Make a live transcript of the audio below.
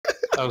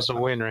That was the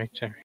win right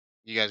there.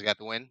 You guys got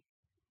the win?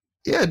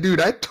 Yeah, dude,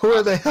 I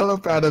tore the hell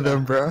up out of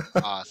them, bro.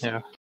 Awesome.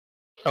 Yeah.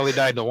 Only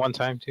died the one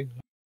time too.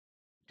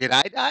 Did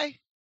I die?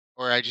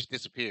 Or I just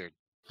disappeared?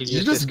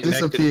 You just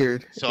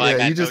disappeared. So yeah, I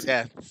got you just, no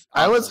deaths.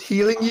 I was Awesome.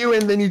 healing you,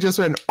 and then you just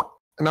went,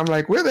 and I'm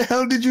like, where the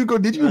hell did you go?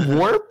 Did you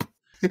warp?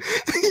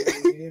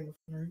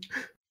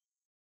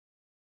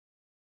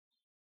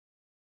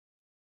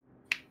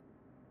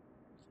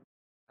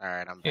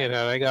 Alright, I'm back. Yeah,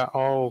 no, I got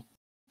all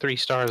 3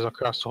 stars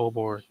across the whole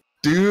board.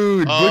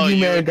 Dude,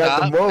 Boogeyman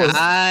got the most.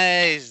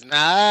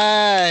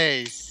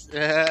 Nice.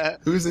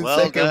 Who's in Well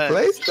second done.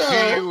 place, Do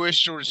though? you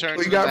wish to return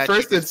We to got the match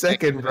first and against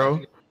second,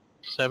 bro.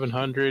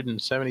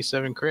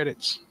 777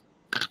 credits.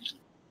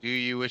 Do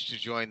you wish to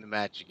join the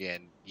match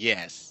again?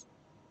 Yes.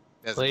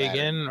 Doesn't Play matter.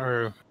 again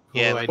or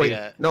Yeah, what do I wait,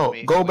 do? No,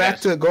 go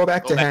back to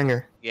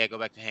hangar. Yeah, go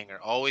back to hangar.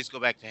 Always go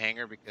back to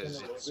hangar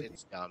because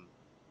it's dumb.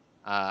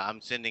 I'm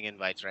sending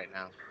invites right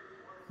now.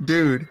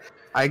 Dude,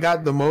 I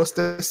got the most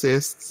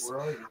assists.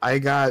 I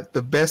got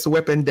the best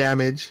weapon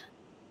damage.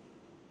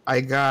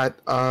 I got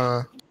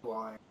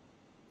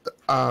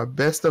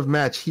best of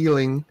match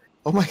healing.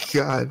 Oh my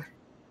god.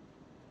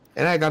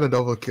 And I got a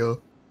double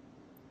kill.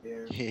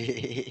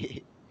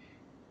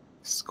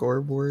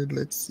 Scoreboard,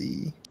 let's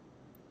see.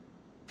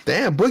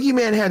 Damn,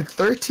 Boogeyman had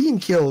 13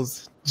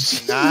 kills.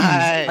 Jeez,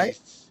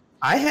 Nice.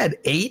 I had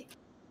 8.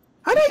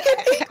 How did I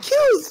get 8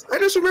 kills? I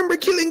just remember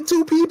killing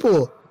 2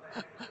 people.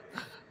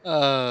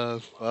 Oh,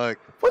 fuck.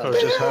 What I the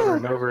was just hell?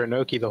 hovering over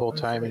Inoki the whole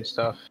time and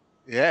stuff.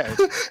 Yeah.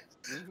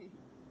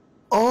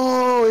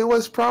 Oh, it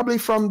was probably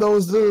from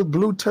those little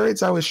blue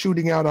turrets I was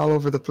shooting out all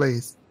over the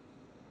place.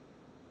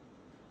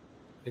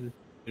 Could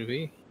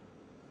be.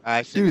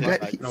 I Dude, sent that,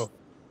 invites. No.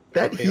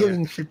 that Okay,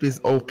 healing ship is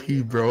OP,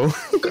 bro.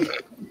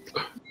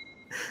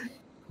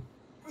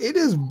 It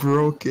is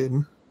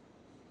broken.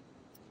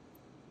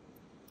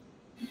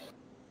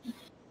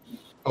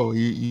 Oh,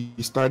 you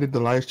started the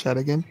live chat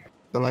again?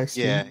 The live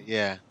stream? Yeah,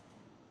 yeah.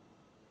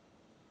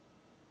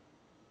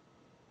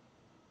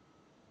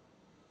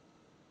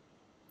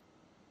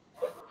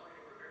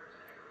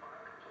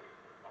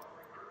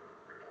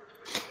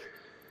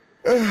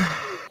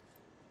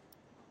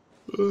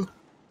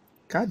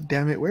 God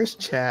damn it, where's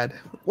Chad?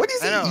 What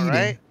is he I know, eating?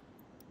 right?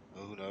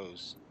 Oh, who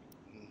knows?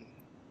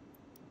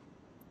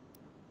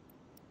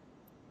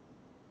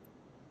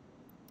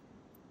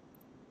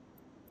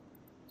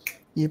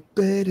 Your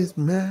bed is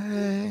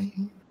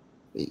mine.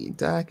 We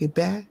talking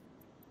back.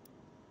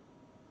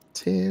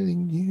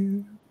 Telling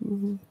you.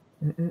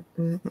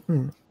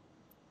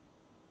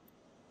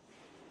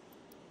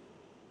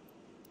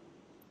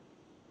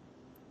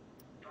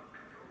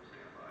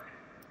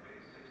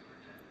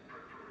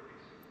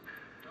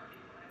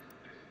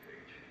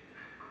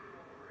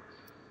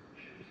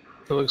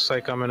 It looks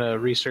like I'm gonna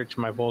research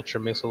my Vulture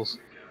missiles.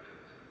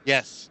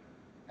 Yes.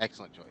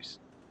 Excellent choice.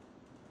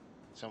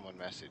 Someone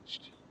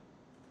messaged.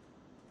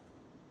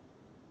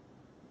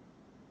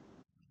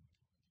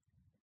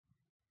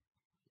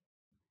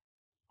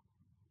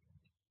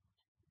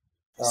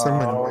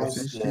 Someone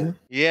messaged you.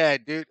 Yeah,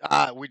 dude.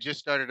 We just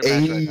started a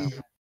match right now.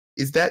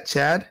 Is that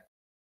Chad?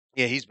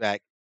 Yeah, he's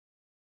back.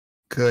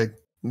 Good.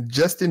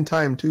 Just in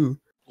time, too.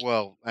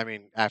 Well, I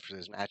mean, after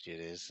this match, it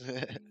is.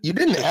 You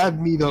didn't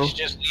add me, You though. should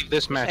just leave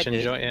this match and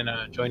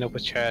join up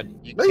with Chad.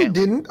 No, you can't-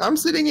 didn't. I'm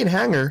sitting in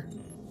hangar.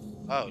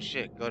 Oh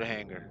shit! Go to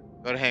hangar.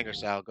 Go to hangar,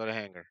 Sal. Go to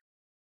hangar.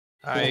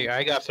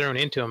 I got thrown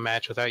into a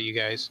match without you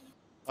guys,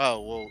 Oh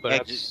well. but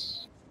exit.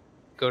 that's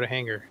go to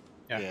hangar.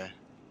 Yeah.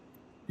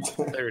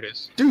 There it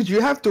is. Dude, you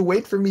have to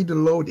wait for me to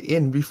load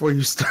in before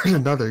you start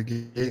another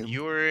game.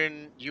 You were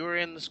in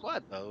the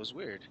squad though. It was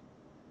weird.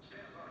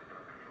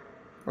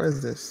 What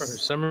is For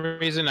this? some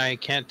reason, I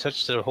can't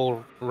touch the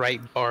whole right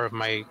bar of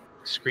my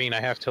screen.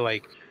 I have to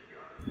like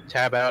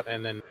tab out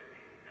and then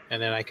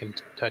I can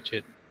touch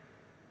it.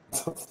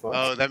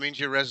 Oh, that means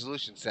your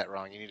resolution's set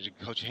wrong. You need to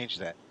go change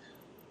that.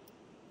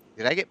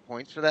 Did I get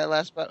points for that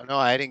last battle? No,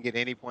 I didn't get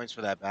any points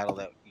for that battle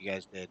that you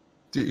guys did.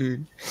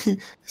 Dude.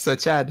 So,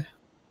 Chad.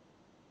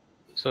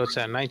 So it's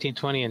at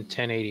 1920 and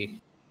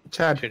 1080.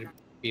 Chad. Should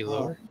be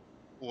lower.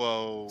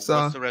 Whoa.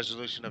 So, what's the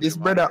resolution of This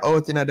your brother monitor?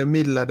 out in the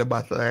middle of the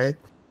battle, right?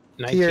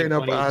 Tearing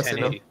up 1920 and ass, you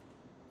know, 1080.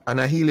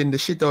 and I healing the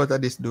shit out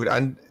of this dude.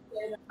 And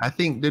I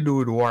think the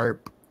dude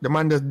warp. The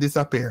man just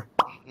disappear.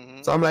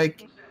 Mhm. So I'm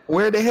like,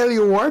 where the hell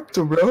you warp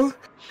to, bro?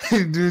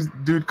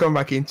 dude, come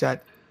back in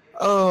chat.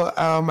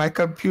 Oh, my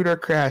computer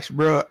crashed,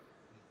 bro.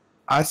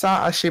 I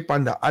saw a ship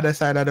on the other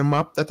side of the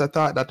map that I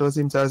thought that was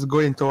him, so I was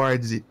going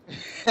towards it.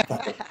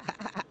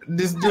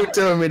 This dude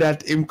told me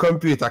that him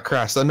computer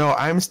crashed. So now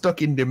I'm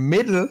stuck in the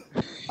middle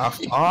of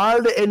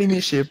all the enemy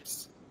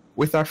ships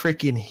with a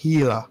freaking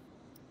healer.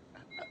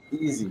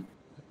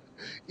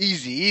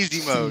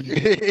 Easy mode.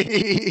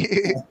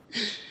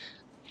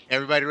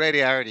 Everybody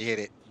ready? I already hit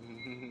it.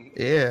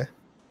 Yeah.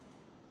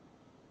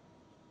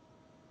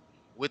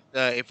 With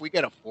if we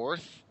get a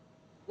fourth.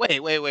 Wait.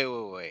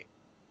 Oh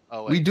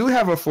wait. We do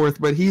have a fourth,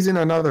 but he's in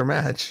another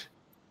match.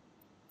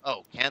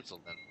 Oh,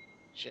 canceled them.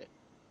 Shit.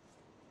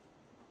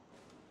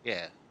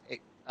 Yeah. Hey,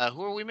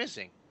 who are we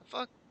missing? The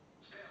fuck?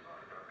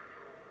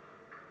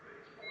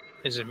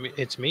 Is it me?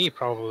 It's me,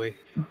 probably.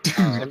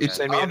 Dude, it's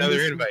Send me another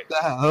obviously invite.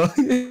 Sal.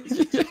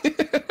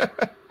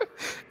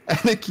 I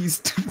think he's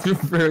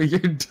stupid, bro. You're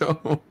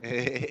dumb.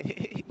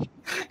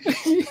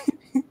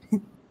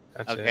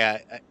 That's Okay.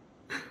 it.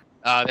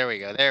 Oh, there we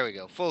go. There we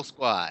go. Full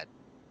squad.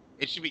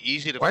 It should be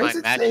easy to Why is find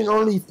it matches. saying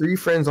only 3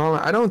 friends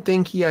online? I don't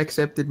think he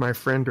accepted my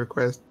friend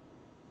request.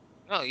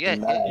 Oh yeah.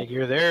 Yeah,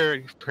 you're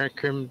there.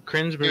 Crimson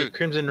count-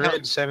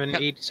 Red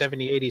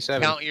 70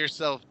 87. Count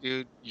yourself,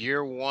 dude.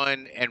 You're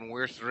 1 and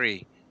we're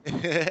 3.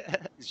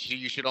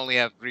 You should only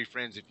have 3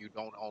 friends if you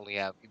only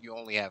have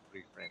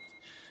 3 friends.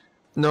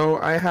 No,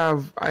 I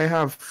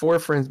have 4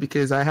 friends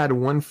because I had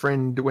 1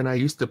 friend when I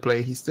used to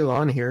play. He's still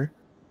on here.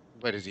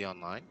 But is he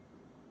online?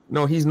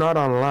 No, he's not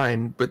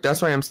online, but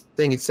that's why I'm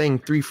saying it's saying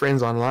 3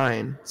 friends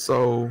online.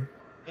 So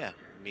Yeah,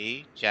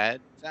 me, Chad,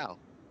 Sal.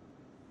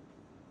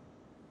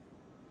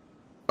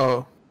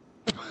 oh.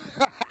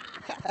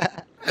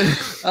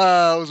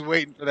 I was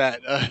waiting for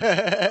that.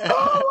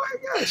 Oh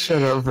my god,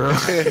 shut up, bro.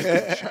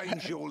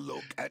 Change your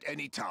look at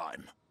any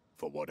time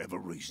for whatever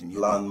reason you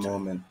Long want to.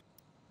 moment.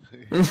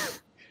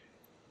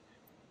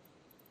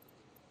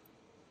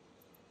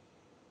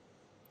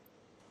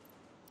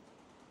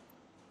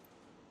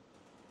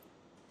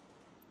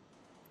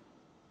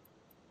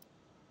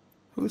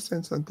 Who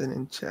sent something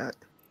in chat?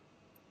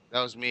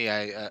 That was me.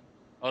 That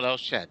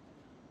was Chad.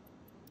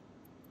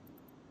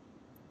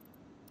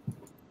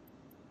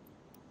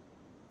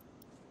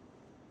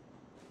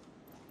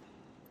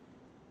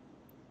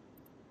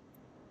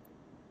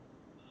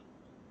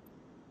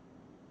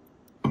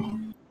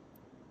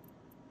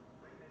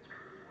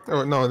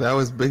 Oh no, that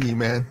was Biggie,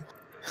 man.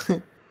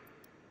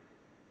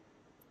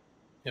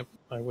 Yep,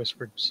 I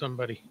whispered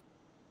somebody.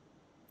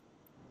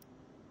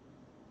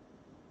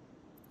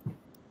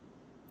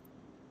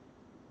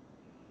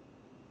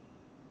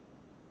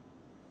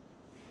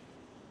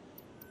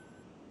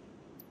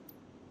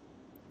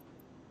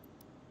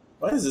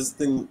 Why is this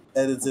thing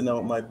editing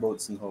out my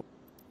boats and home?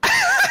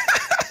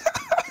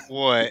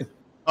 What?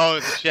 Oh,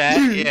 the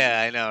chat?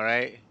 Yeah, I know,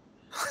 right?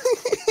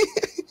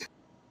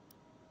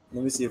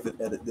 Let me see if it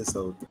edit this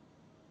out.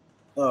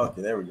 Oh,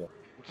 okay, there we go.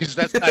 Because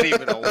that's not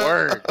even a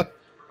word.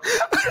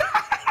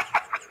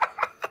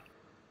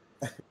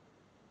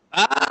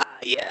 Ah,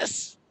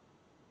 yes.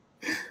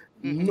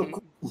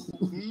 Look.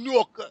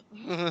 Look.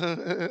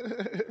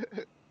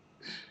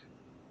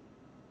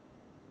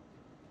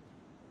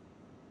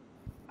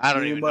 I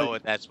don't even know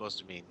what that's supposed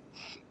to mean.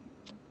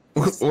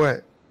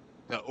 What?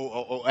 The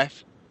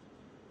OOOF?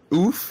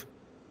 Oof?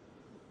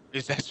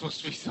 Is that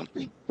supposed to be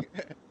something?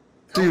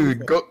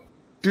 Dude,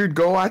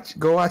 go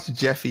watch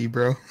Jeffy,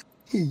 bro.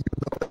 You know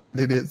what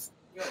it is.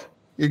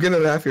 You're gonna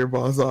laugh your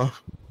balls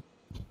off.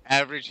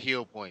 Average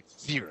heal points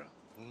 0.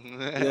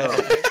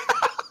 Yeah.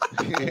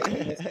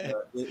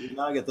 You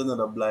now get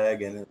another bly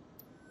again.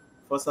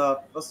 First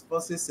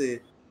you say,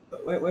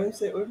 what you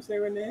say,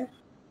 Renee?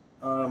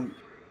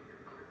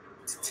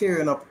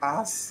 Tearing up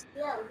ass.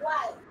 Yeah,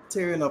 why?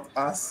 Tearing up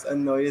ass,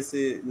 and now you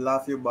say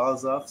laugh your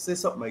balls off. Say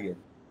something again.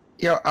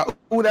 Yo,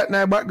 who that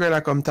night back girl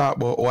that come talk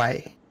about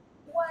why?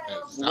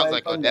 Sounds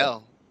like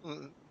Odell.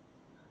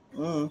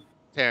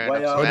 Tearing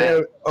Why, up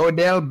some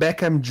Odell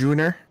Beckham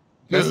Jr.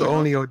 That's the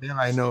only Odell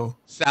I know.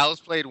 Sal's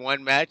played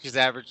 1 match. His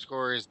average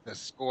score is the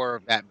score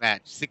of that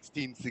match,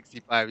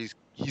 1665.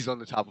 He's on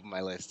the top of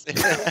my list.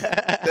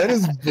 That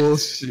is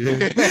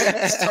bullshit.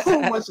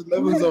 So much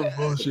levels of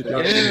bullshit.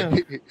 Yeah.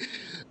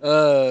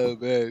 Oh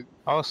man.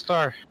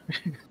 All-star.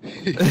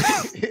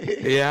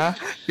 Yeah,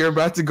 you're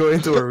about to go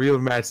into a real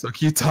match, so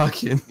keep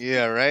talking.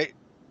 Yeah, right.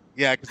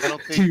 Yeah, because I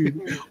don't think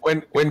Dude,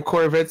 when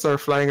Corvettes are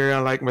flying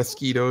around like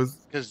mosquitoes.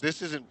 because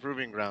this isn't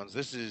proving grounds.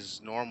 This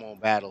is normal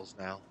battles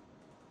now.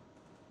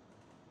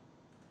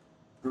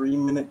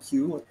 3-minute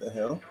queue. What the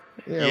hell?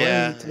 Yeah,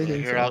 Yeah, why is he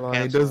taking here, so I'll long? He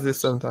cancel does this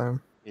this.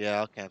 sometime. Yeah,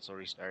 I'll cancel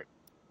restart.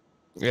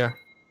 Yeah.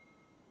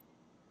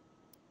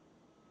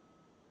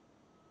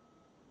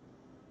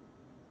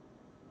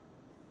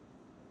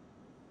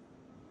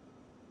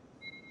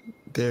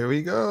 There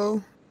we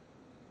go.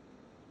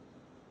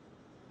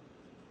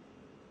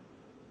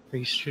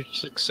 Research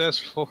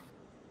successful.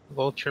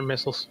 Vulture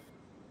missiles.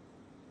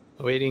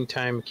 Waiting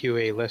time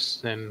QA less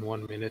than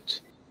 1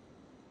 minute.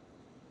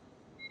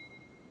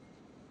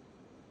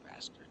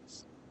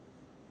 Bastards.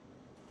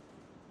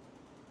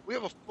 We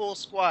have a full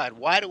squad.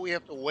 Why do we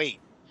have to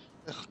wait?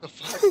 The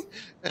fuck?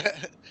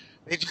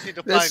 They just need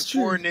to find That's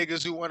 4 true.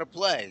 niggas who want to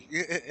play,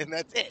 and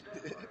that's it.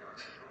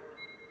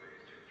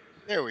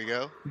 There we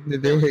go.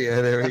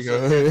 There we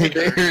go.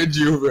 They heard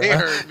you, bro. They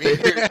heard me.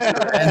 They heard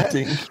you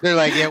ranting. They're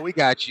like, yeah, we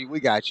got you. We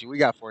got you. We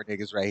got 4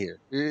 niggas right here.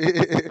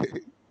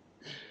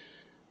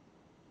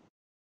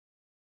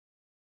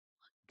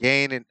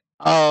 Gain and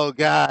oh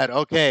god.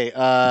 Okay.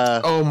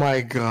 Oh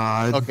my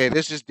god. Okay,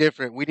 this is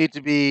different. We need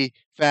to be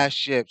fast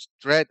ships,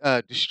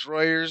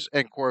 destroyers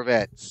and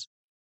corvettes.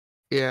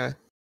 Yeah.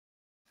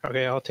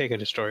 Okay, I'll take a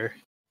destroyer.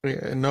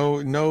 Yeah.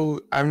 No,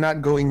 I'm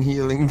not going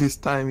healing this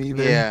time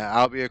either. Yeah,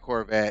 I'll be a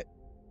corvette.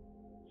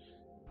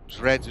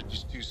 Dreads are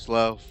just too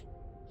slow.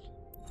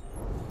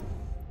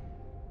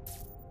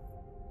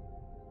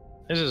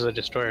 This is a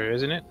destroyer,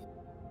 isn't it?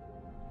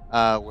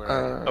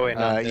 Where? Oh wait,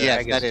 no.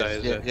 Yes, that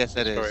is. is a Yes,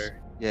 that is. destroyer.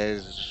 Yeah, it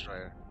is a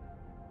destroyer.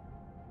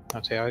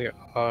 I'll say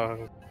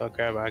I'll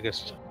grab. I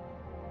guess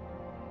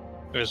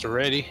there's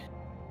ready.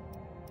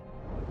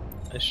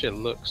 That shit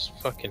looks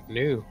fucking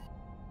new.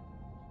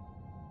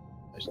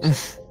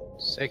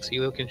 Sexy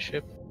looking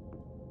ship.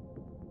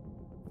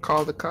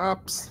 Call the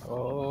cops.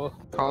 Oh,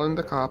 Calling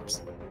the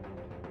cops.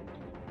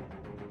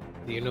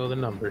 you know the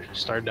number.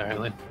 Start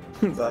dialing.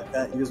 So I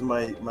can't use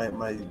my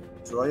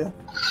destroyer.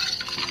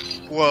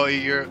 Well,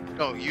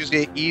 use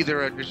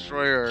either a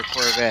destroyer or a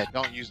corvette.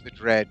 Don't use the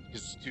Dread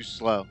because it's too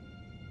slow.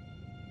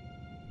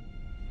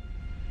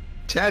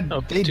 Chad,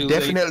 Oh, they too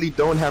definitely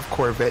don't have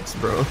Corvettes,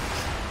 bro.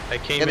 I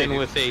came Yeah, they in do.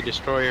 with a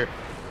destroyer.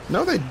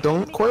 No, they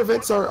don't.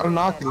 Corvettes are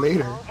unlocked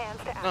later.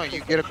 No,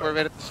 you get a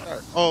corvette at the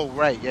start. Oh,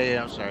 right.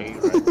 Yeah. I'm sorry.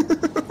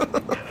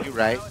 You're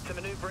right.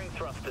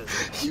 You're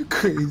right. You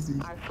crazy.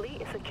 Our fleet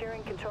is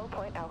securing control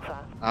point Alpha.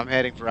 I'm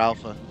heading for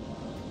Alpha.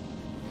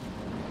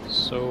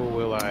 So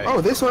will I.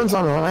 Oh, this one's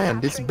on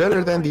land. It's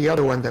better than the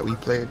other one that we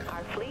played.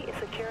 Our fleet is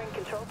securing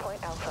control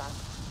point Alpha.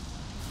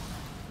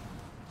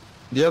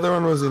 The other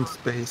one was in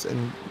space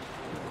and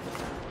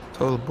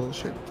total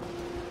bullshit.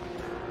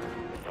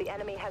 The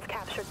enemy has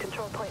captured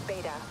control point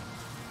Beta.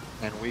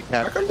 And we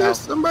How come captured there's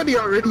Alpha somebody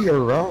already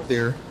around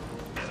there?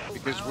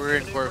 because we're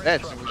in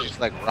corvettes and we just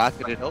like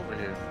rocketed over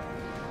here.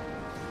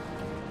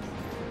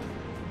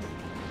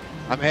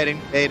 I'm heading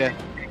Beta.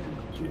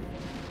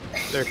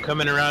 They're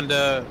coming around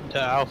to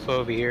Alpha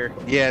over here.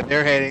 Yeah,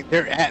 they're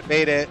at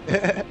Beta.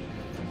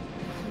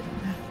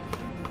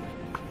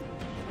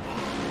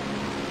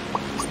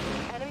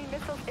 Enemy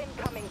missiles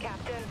incoming,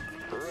 Captain.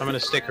 I'm gonna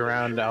stick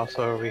around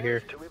Alpha over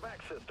here.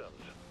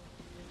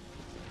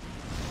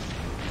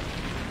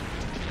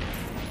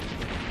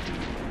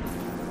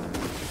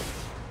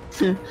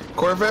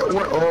 Corvette,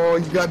 oh,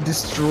 you got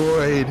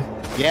destroyed.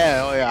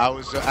 Yeah, oh yeah,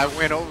 I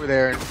went over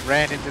there and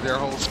ran into their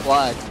whole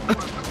squad.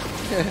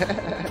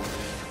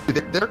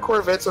 Their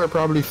Corvettes are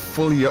probably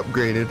fully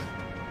upgraded.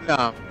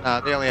 No,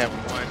 they only have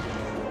one,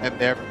 and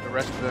the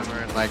rest of them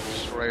are in like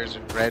destroyers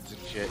and Dreads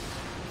and shit.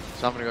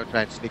 So I'm gonna go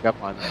try and sneak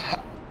up on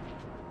them.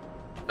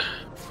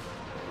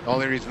 The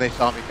only reason they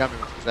saw me coming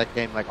was because I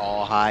came like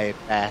all high and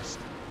fast.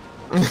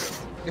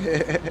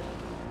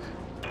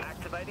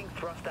 Activating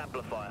thrust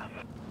amplifier.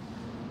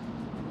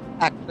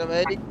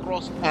 Activating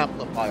thrust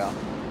amplifier.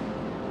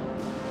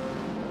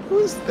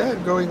 Who's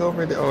that going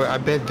over there? Oh, I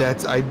bet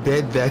that's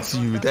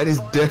you. That is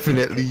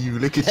definitely you.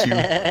 Look at you.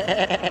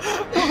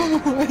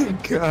 Oh my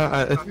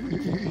god.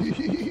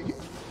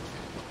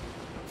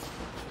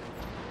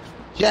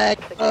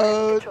 Jack Securing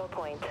mode. control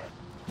point.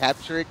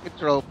 Capturing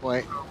control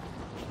point.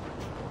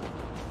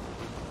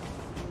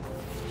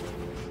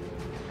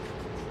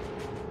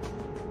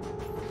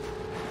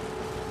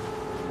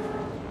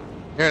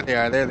 There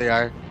they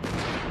are.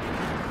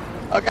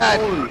 Oh god!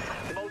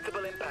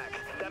 Multiple impacts.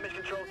 Damage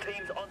control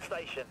teams on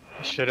station.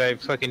 Should I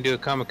fucking do a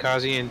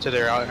kamikaze into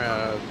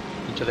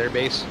their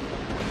base?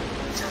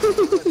 To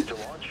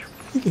launch.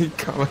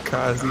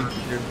 Kamikaze.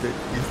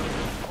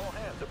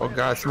 Oh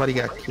god, somebody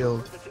got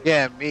killed.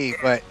 Yeah, me,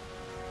 but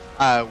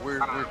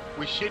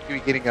we should be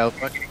getting a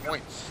bunch of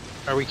points.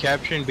 Are we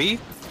capturing B?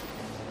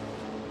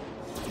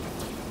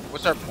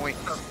 What's our point?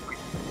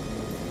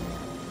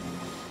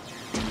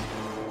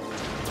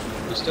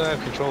 We still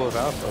have control of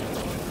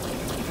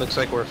Alpha. Looks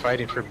like we're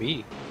fighting for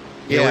B.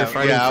 Yeah, we're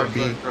fighting I for was B.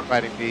 looking for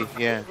fighting B.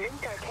 Yeah. We've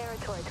linked our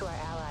territory to our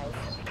allies.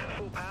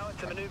 Full power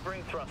to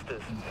maneuvering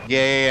thrusters.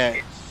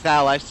 Yeah.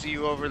 Sal, I see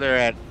you over there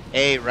at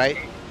A, right?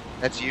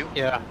 That's you?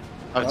 Yeah.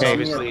 Okay,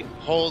 Obviously.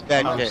 hold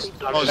that I'm shit. just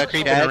Oh, that's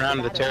creeping Chad?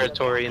 around the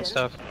territory and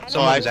stuff.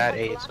 Someone's at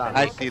A. It's not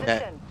I me. see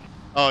that.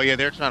 Oh yeah,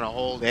 they're trying to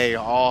hold A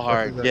all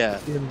hard. Yeah.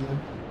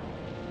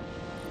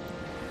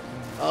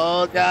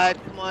 Oh god,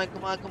 come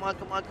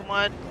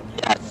on.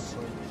 Yes!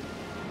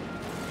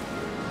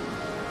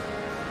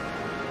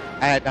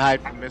 I had to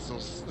hide from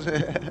missiles.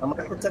 Am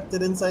I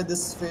protected inside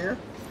this sphere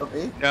of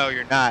A? No,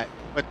 you're not.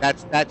 But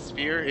that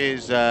sphere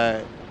is you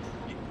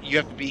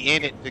have to be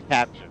in it to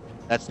capture.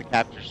 That's the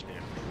capture sphere.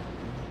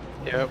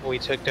 Yep, we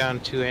took down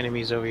 2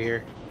 enemies over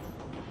here.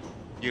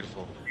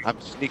 Beautiful.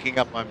 I'm sneaking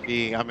up on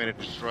B. I'm in a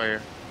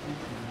destroyer.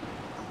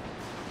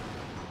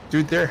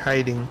 Dude, they're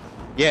hiding.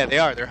 Yeah, they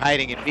are. They're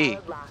hiding in B.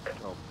 Roadblock.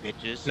 Oh,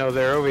 bitches. No,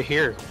 they're over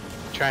here,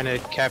 trying to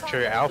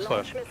capture Alpha.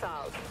 Launch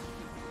missiles.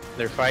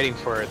 They're fighting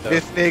for it though.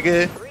 This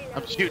nigga,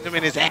 I'm shooting him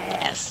in his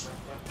ass.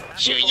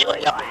 Shoot you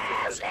in your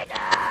ass,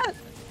 nigga.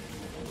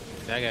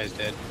 That guy's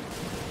dead.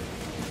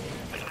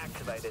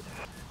 Activated.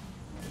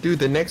 Dude,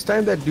 the next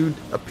time that dude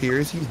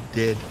appears, he's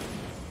dead.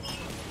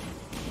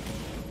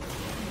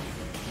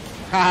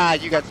 Haha,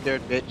 you got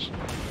scared, bitch.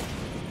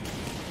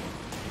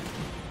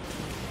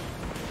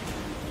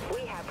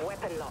 We have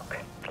weapon lock.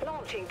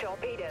 Launching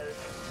torpedoes.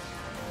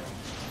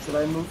 Should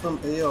I move from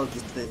A or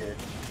just stay here?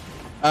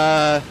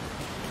 Uh,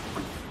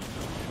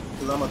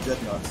 Because I'm a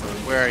Dreadnought, so...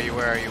 where are you?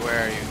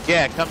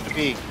 Yeah, come to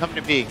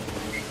B.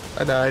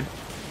 I died.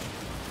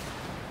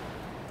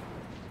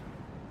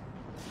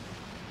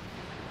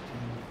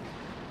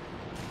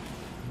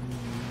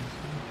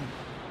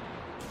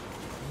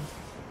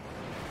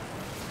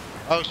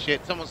 Oh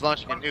shit! Someone's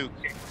launching a nuke.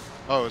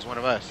 Oh, it was one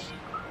of us.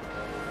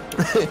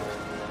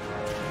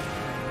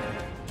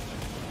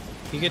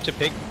 You get to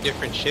pick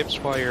different ships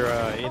while you're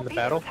in the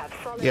battle.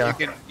 Yeah.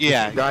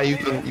 Yeah.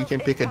 You can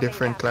pick a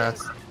different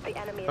class.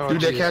 Oh,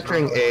 Dude, they're Jesus.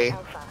 capturing A.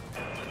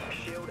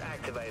 Shield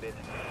activated.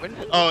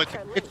 Oh,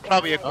 it's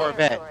probably a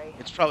Corvette.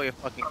 It's probably a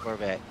fucking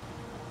Corvette.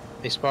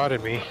 They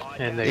spotted me,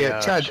 and they Yeah,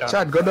 Chad, shot.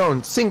 Chad, go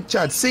down. Sink,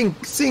 Chad,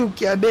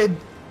 sink, you're dead.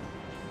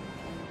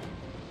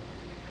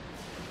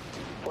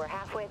 We're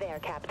halfway there,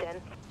 Captain.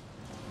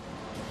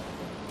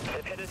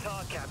 They've hit us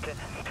hard, Captain.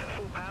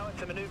 Full power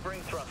to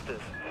maneuvering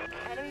thrusters.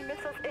 Enemy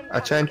missiles incoming,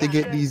 I'm trying to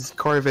get Captain. these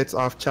Corvettes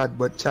off Chad,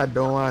 but Chad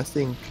don't want to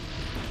sink.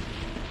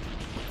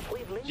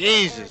 We've linked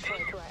Jesus.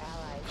 territory to our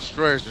allies.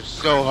 Destroyers are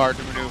so hard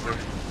to maneuver.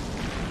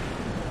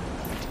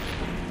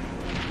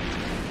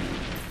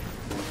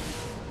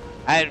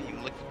 I hadn't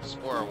even looked at the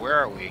score. Where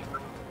are we?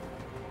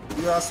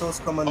 You assholes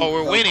come and. Oh,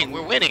 we're winning.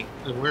 We're winning.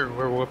 We're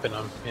whooping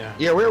them. Yeah.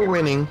 Yeah, we're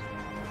winning.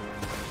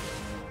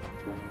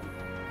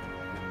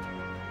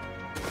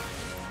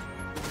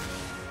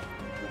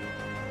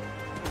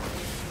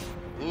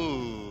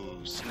 Ooh,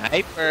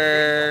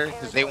 sniper.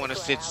 Because they want to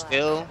sit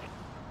still.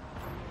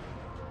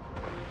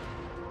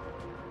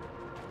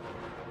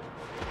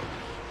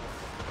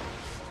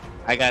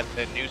 I got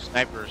the new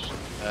snipers,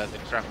 the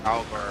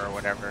Trafalgar or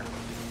whatever.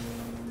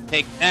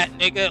 Take that,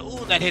 nigga.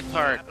 Ooh, that hits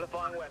hard.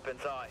 Amplifying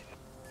weapons, aye.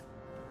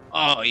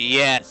 Oh,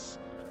 yes.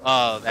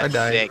 Oh, that's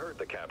died. sick. Heard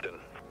the captain.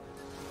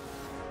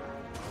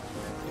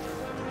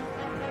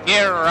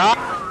 Get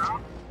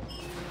rocked.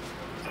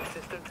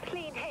 Systems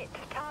Clean hit.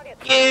 Target.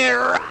 Get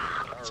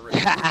rocked.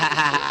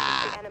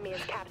 The enemy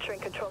is capturing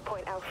control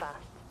point Alpha.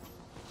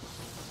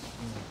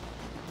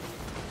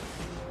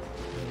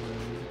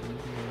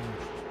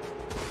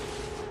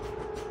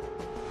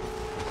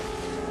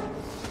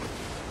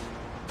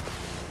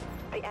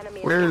 The enemy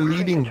is We're capturing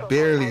leading control point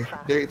barely.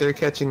 Alpha. They're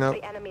catching up.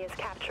 The enemy is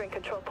capturing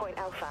control point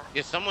Alpha.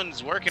 Yeah,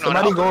 someone's working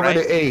Somebody on go Alpha, over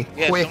right? to A,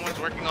 Yeah, quick. someone's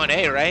working on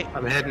A, right?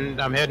 I'm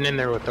heading in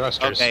there with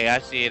thrusters. Okay, I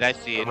see it. I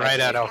see it. I'm right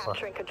at Is Alpha.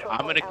 capturing control I'm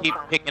point gonna keep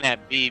Alpha. picking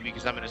at B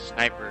because I'm gonna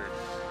sniper.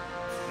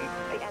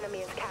 The enemy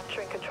is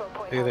capturing control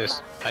point Look at Alpha.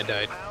 this. I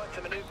died. power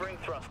to maneuvering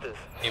thrusters.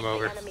 Game The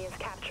over. enemy is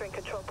capturing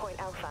control point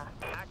Alpha.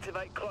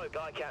 Activate cloak,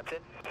 aye, Captain.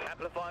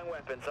 Amplifying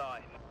weapons,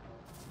 aye.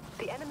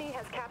 The enemy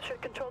has captured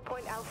control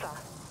point Alpha.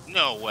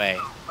 No way.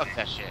 Fuck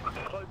that shit.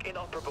 Cloak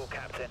inoperable,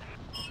 Captain.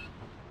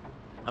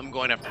 I'm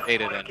going after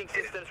Beta then. Braking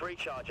systems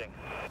recharging.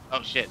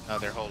 Oh shit, no,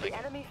 they're holding. The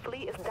enemy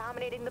fleet is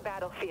dominating the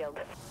battlefield.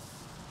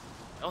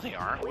 No, they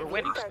aren't. We're We've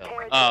winning linked our still.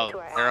 territory Oh, to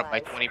our they're up by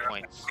allies. 20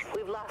 points.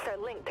 We've lost our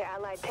link to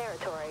Allied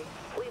territory.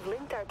 We've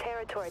linked our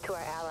territory to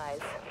our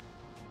allies.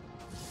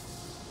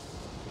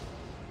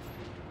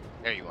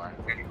 There you are.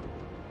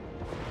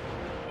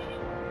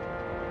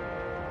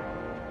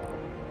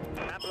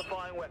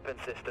 Amplifying weapon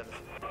systems.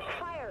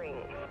 Firing.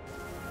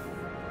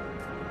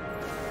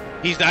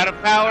 He's out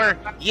of power.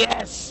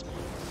 Yes.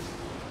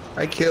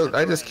 I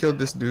just killed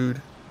this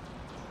dude.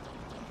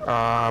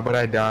 But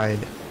I died.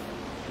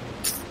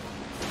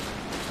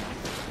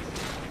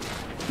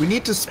 We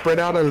need to spread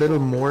out a little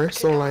more.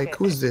 So like,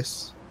 who's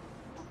this?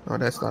 Oh,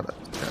 that's not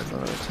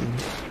a team.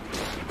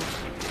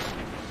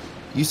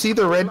 You see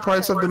the red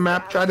parts of the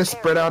map? Try to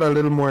spread out a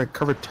little more,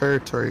 cover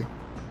territory.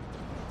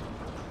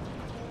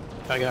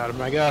 I got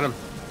him.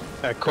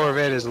 That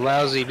Corvette is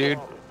lousy, dude.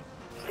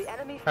 The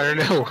enemy I don't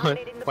fleet know is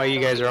dominating the why you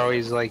guys are battlefield.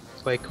 always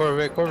like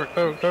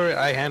Corvette.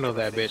 I handle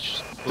that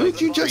bitch. Dude,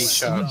 you Three just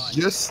shots.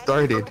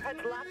 started. Heads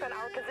locked on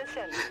our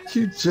position.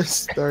 You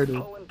just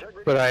started.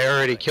 But I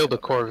already killed a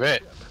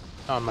Corvette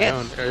on my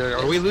own.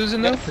 Are we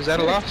losing though? Is that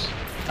a loss?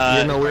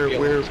 You know,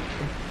 we're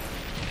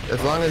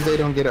as long as they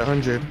don't get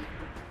 100.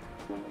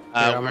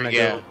 I'm gonna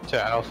yeah. go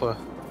to Alpha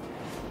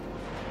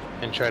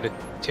and try to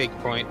take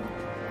point.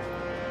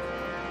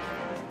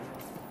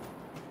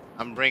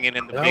 I'm bringing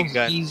in the That big was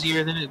gun.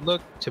 easier than it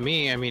looked to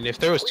me. I mean, if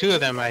there was two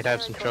of them, I'd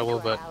have some trouble,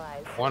 but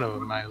one of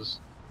them I was.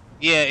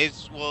 Yeah,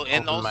 it's well,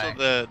 and Open also my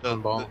the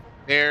ball.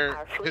 there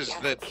because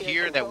the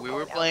tier that we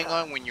were playing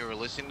on when you were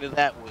listening to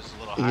that was a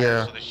little higher,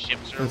 Yeah, so the ships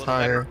are a It's little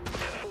higher.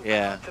 better.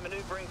 Yeah, To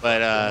maneuvering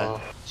but Oh,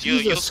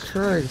 Jesus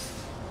Christ.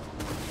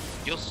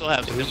 you'll still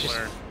have Did we just-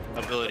 similar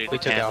ability we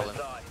to took handle Alpha.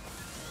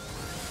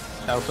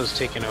 them. Alpha's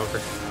taking over.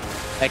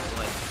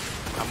 Excellent.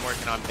 I'm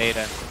working on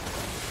Beta.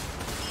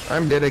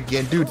 I'm dead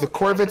again. Dude, the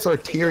Corvettes are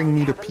tearing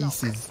me to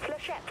pieces. Flechettes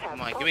have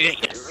Come on, give me that.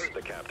 Yes. Heard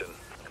the captain.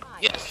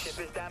 Yes. Ship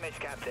is damaged,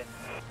 Captain.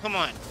 Come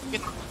on. Get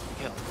the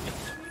kill. Get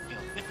the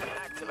kill. Get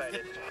the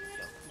Activated. kill.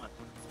 Come on.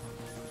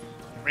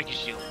 Break your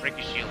shield. Break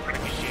your shield. Break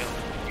your shield.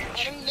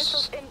 Enemy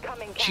missiles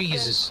incoming, Captain.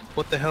 Jesus,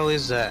 what the hell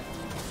is that?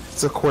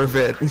 It's a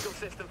Corvette. Critical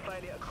system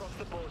failure across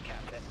the board,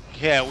 Captain.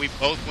 Yeah, we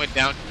both went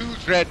down. 2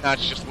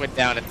 Dreadnoughts just went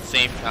down at the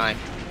same time.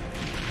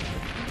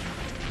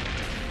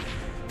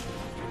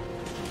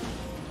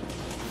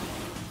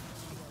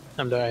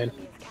 I'm dying.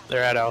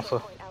 They're at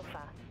Alpha.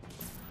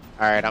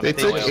 Alright, I'm They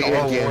took just A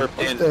all again. warped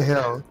What in. the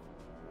hell?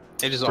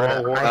 They just all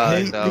Bruh, warped. I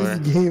it's hate over.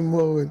 this game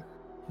mode.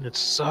 It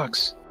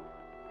sucks.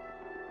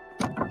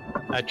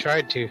 I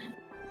tried to.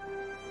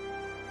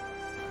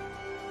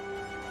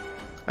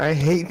 I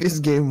hate this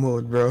game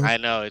mode, bro. I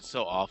know, it's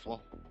so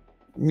awful.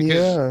 Because,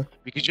 Yeah.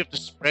 Because you have to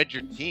spread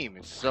your team.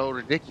 It's so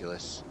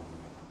ridiculous.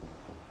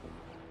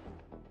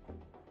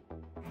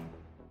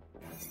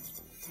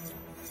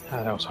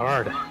 Ah, that was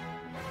hard.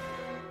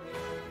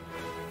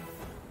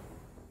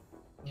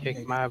 They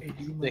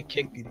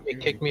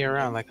kicked me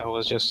around like I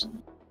was just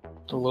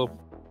a little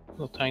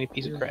tiny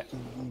piece of crap.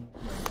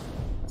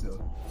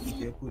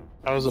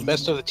 I was the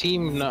best of the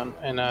team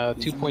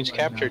and 2 points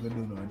captured.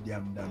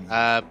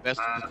 Best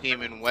of the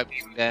team in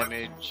weapon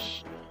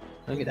damage.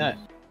 Look at that.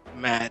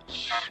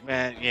 Match,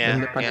 man, In yeah,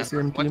 the yeah.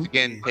 Pakistan Once team,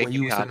 again, when take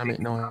you your said that copy. make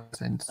no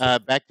sense.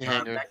 Back to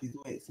hangar.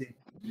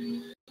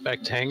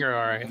 Back to hangar,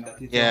 alright.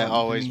 Yeah,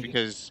 always,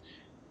 because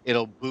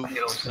it'll boot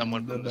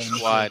someone from the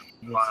squad.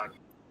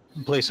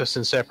 Place us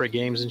in separate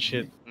games and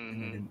shit.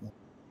 Mm-hmm.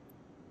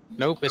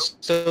 Nope, it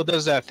still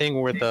does that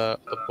thing where the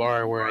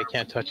bar where I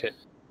can't touch it.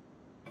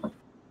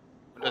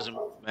 It doesn't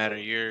matter.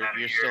 You're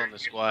still in the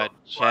squad.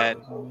 Chad.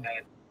 No,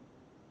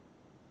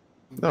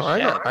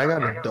 I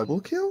got a double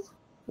kill?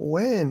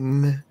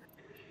 When?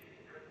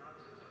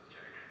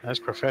 That's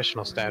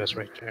professional status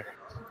right there.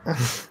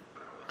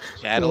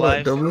 Chad What,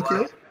 alive? double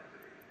kill?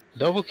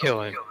 Double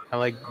killing. I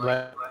like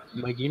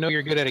you know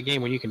you're good at a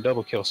game when you can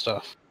double kill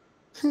stuff.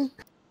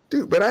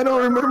 Dude, but I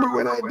don't remember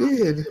when I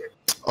did.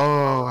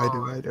 Oh,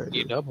 I do.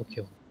 You double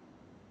kill.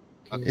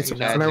 Okay, It's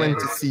Chad when I went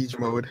did. to siege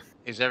mode.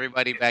 Is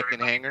everybody back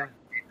in hangar?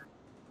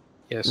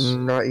 Yes.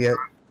 Not yet.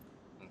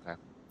 Okay.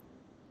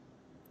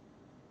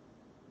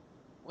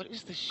 What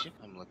is the ship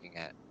I'm looking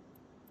at?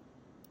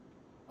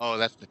 Oh,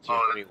 that's the tier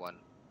 3 one.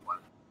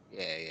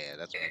 Yeah,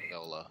 that's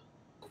Mandola.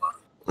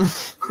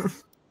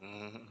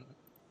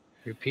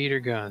 Repeater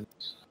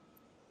guns.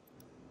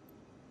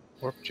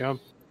 Warp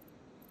jump.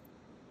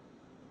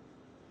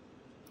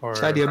 Or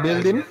Chad, you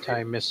building?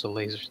 anti-missile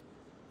lasers.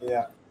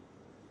 Yeah.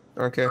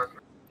 Okay.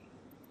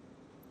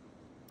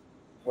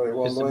 Wait,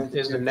 well,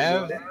 Is the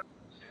nav?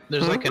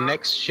 There's like a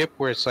next ship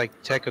where it's like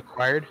tech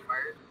acquired,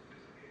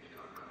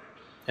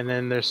 and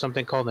then there's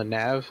something called a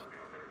nav.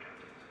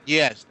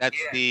 Yes, that's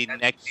the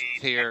next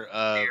tier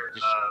of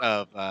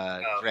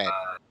Dread.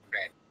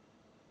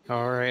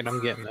 All right,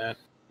 I'm getting that.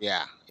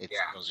 Yeah,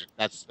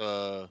 that's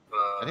the.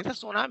 I think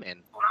that's the one I'm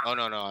in. Oh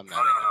no, I'm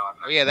not.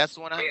 Oh yeah, that's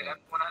the one I'm in.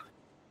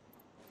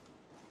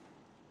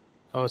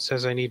 Oh, it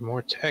says I need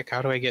more tech.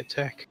 How do I get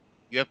tech?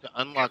 You have to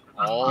unlock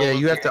all. Yeah,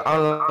 you have to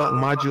unlock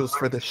modules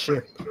for the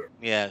ship.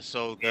 Yeah,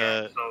 so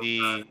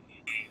the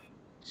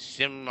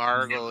Sim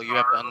Argle, you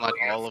have to unlock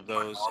all of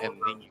those, and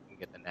then you can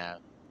get the nav.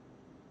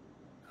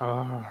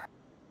 Oh,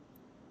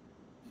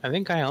 I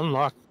think I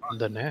unlocked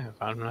the nav.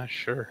 I'm not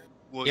sure.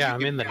 Well, Yeah,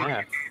 I'm in the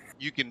nav.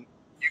 You can.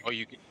 Oh,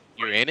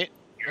 you're in it.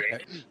 Okay.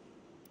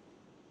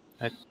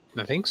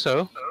 I think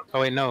so.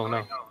 Oh wait,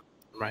 no.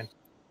 Right.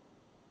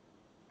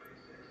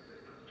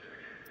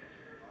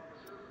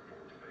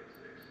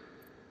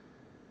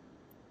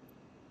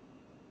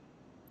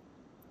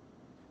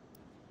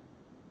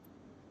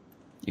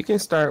 You can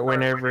start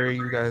whenever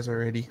you guys are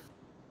ready.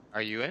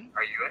 Are you in?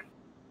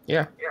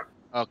 Yeah.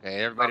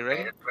 Okay, everybody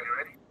ready?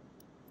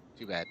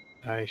 Too bad.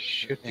 I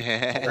should be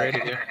ready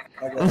to.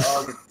 I got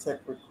all the tech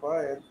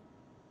required.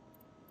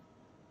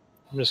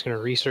 I'm just gonna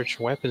research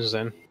weapons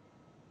then.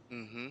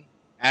 Mm-hmm.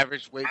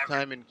 Average wait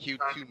time in queue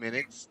 2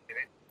 minutes.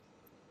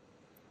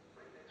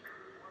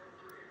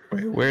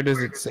 Wait, where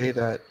does it say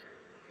that?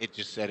 It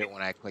just said it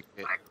when I clicked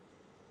it.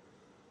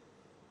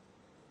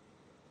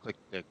 Click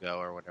to go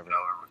or whatever.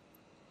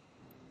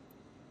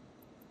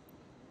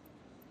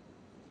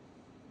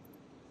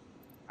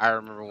 I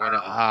remember when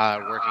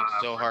working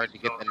so hard to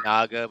get the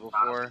Naga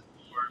before.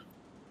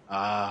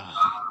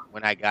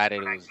 When I got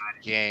it, it was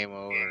game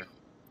over.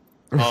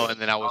 Oh, and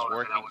then I was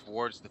working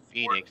towards the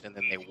Phoenix, and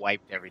then they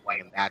wiped everything,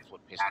 and that's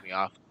what pissed me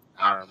off.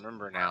 I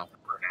remember now.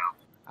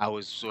 I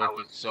was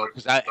working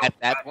because at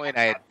that point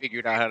I had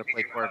figured out how to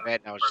play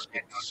Corvette, and I was just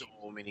getting so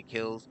many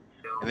kills.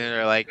 And then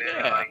they're like,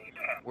 "Yeah,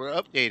 we're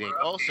updating.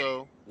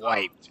 Also,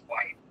 wiped."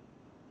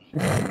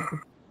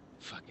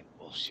 Fucking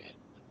bullshit.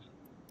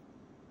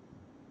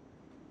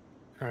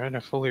 All right, I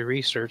fully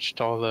researched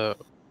all the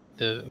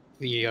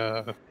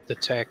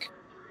tech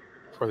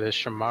for this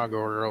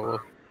Shamago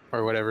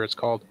or whatever it's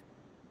called.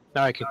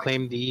 Now I can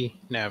claim the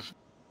nav.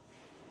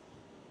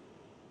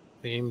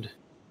 Claimed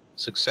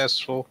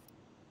successful.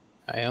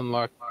 I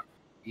unlocked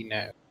the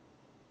nav.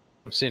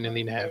 I'm sitting in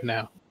the nav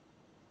now.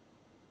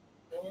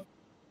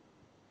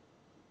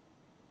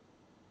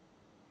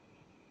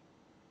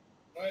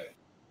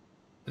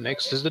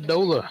 Next is the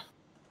Dola.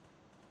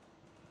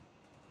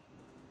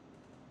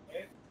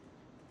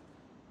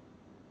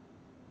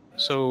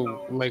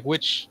 So, like,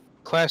 which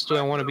class do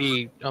I want to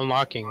be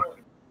unlocking?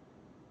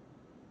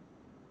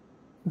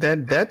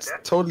 That's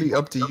totally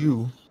up to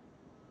you.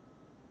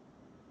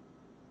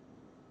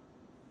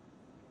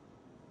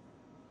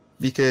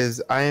 Because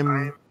I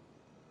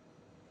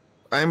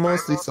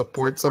mostly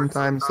support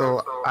sometimes,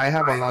 so I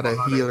have a lot of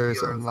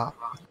healers unlocked.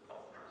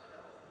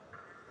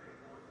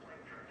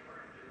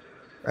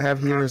 I have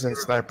healers and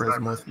snipers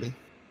mostly.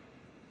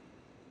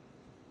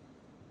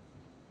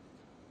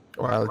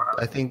 Well,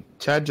 I think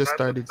Chad just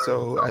started,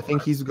 so I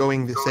think he's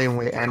going the same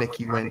way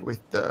Aniki went with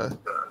the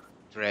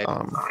Dread.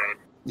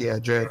 yeah,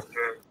 Dread.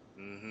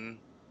 Mm-hmm.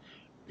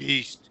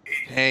 Beast,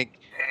 tank,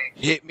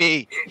 hit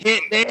me,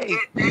 hit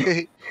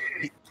me.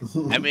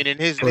 I mean, and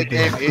his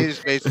nickname is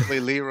basically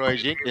Leroy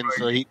Jenkins,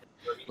 so he,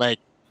 like,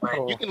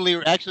 you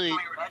can actually.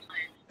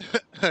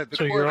 the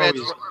So you're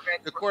always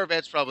the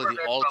Corvette's probably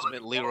the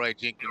ultimate Leroy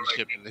Jenkins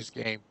ship in this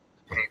game.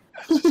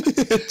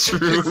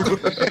 True.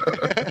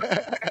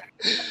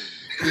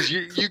 Because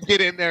you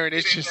get in there and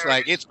it's just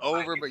like it's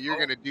over, but you're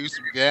gonna do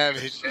some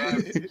damage. Leroy,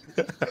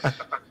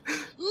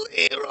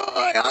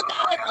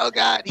 oh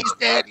god, he's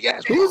dead.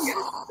 Yes.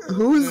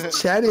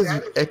 Whose chat is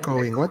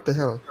echoing? What the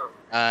hell?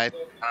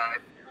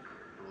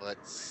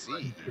 Let's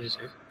see.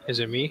 Is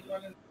it me?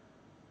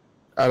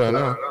 I don't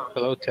know.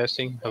 Hello,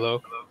 testing.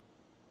 Hello.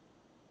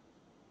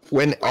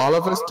 When all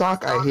of us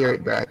talk, I hear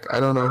it back. I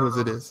don't know whose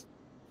it is.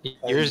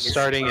 Yours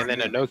starting and then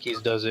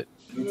Anoki's does it.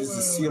 You just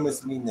assume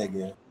it's me,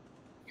 nigga.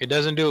 It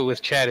doesn't do it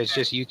with chat. It's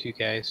just you two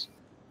guys.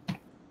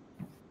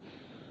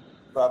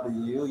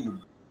 Probably you.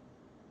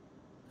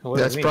 What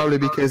do That's you mean? probably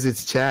because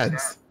it's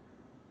Chad's.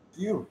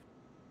 You.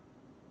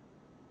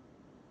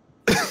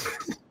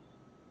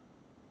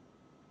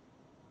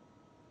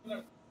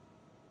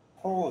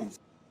 Holy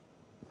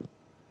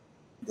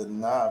the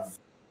nav.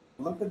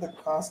 Look at the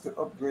cost to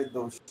upgrade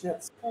those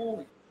shits.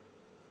 Holy.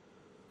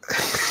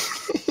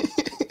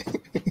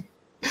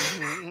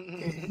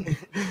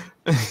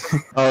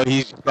 Oh,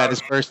 he's got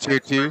his first tier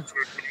 2?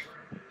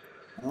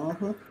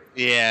 Mm-hmm.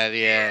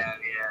 Yeah.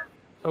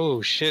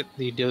 Oh shit!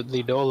 The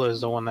Dola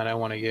is the one that I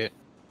want to get.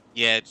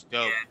 Yeah, it's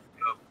dope.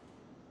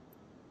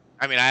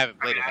 I mean, I haven't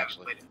played it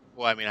actually.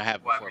 Well, I mean, I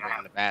have before, but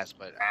in the past.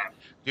 But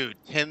dude,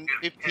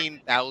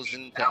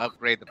 15,000 to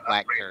upgrade the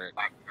black turret.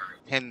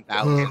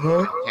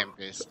 10,000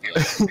 Tempest.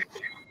 Yeah.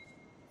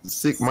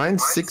 Sick.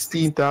 Mine's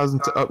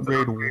 16,000 to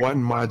upgrade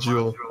one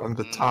module on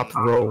the top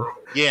row.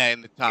 Yeah,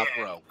 in the top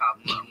row.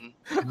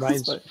 Mm-hmm.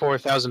 Mine's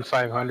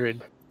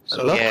 4,500.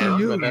 So Lucky yeah,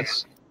 you. but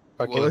that's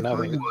fucking Well,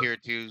 nothing. tier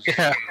 2s.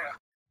 Yeah.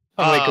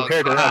 I'm like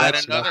compared to that. God,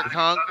 That's another nothing.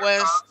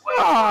 conquest.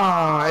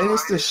 Ah, and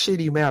it's a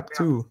shitty map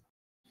too.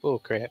 Oh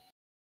crap!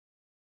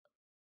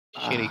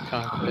 Shitty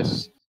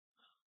conquest.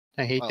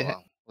 I hate that.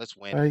 Well, let's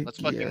win. Let's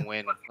fucking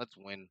win. Let's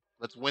win.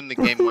 Let's win the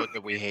game mode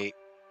that we hate.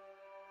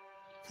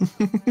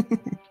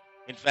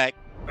 In fact,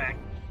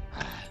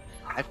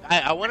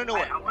 I want to know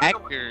what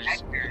actors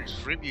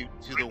contribute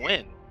to the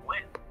win.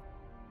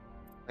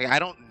 Like, I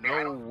don't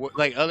know what,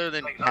 like, other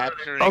than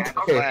capturing the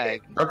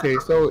flag. Okay,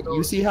 so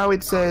you see how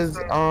it says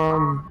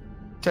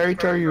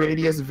territory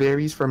radius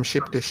varies from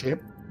ship to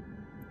ship?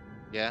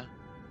 Yeah.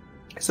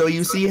 So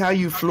you see how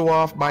you flew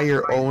off by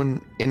your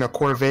own in a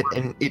Corvette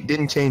and it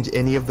didn't change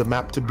any of the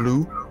map to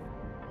blue?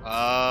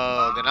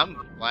 Oh, then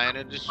I'm flying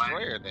a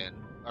destroyer then.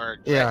 Or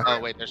yeah.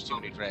 Oh wait, there's too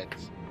many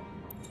dreads.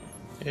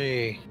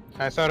 Hey,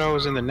 I thought I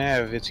was in the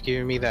nav. It's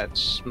giving me that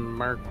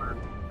smart,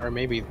 or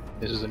maybe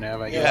this is the nav.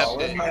 I guess.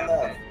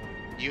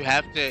 You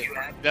have to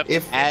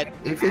add.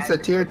 If it's a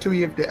tier 2,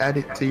 you have to add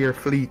it to your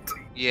fleet.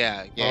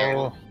 Yeah.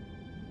 Oh.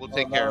 We'll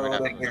take care of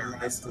it.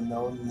 Nice to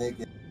know,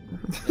 nigga.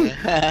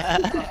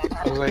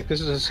 I was like,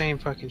 this is the same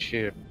fucking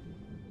shit.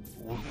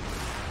 We've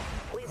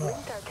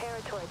linked our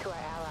territory to our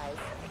allies.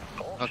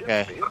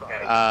 Okay.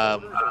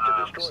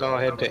 So I'll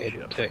head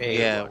to A.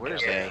 Yeah,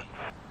 where's A?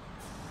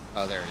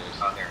 Oh, there it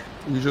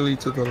is. Usually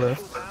to the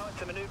left. Power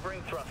to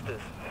maneuvering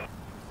thrusters.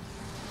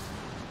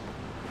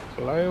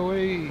 Fly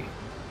away.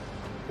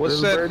 What's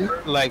Little that?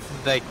 birdie?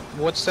 Like,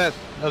 what's that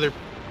other,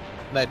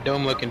 that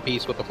dome-looking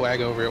piece with the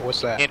flag over it?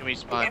 What's that? Enemy The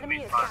spawn.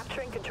 enemy is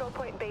capturing control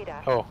point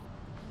beta. Oh.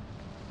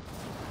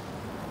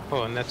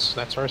 Oh, and that's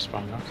our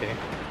spawn. Okay.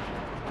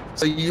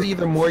 So you see,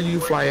 the more you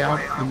fly out,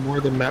 the more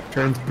the map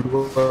turns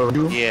blue around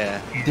you.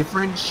 Yeah.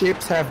 Different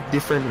ships have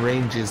different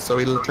ranges, so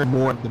it'll turn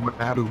more of the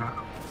map blue.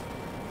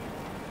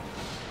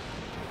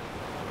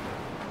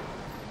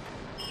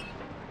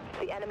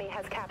 The enemy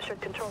has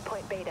captured control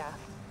point beta.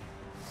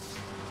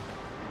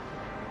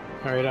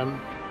 All right, I'm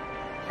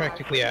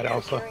practically at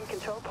Alpha. Securing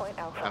control point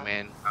alpha. I'm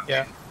in.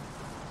 Yeah.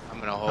 I'm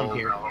gonna hold. I'm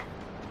here.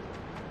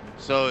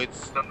 So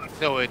it's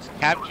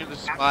capture the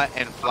spot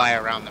and fly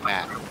around the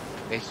map,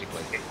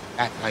 basically.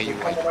 That's how you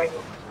win.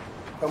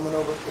 Coming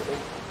over to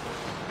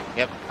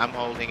Yep, I'm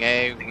holding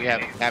A. We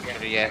haven't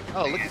captured it yet.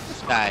 Oh, look at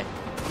this guy.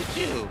 Look at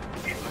you.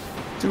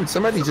 Dude,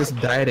 somebody just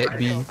died at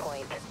B. Control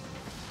point.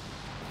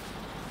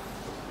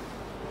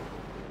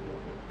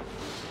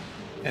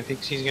 I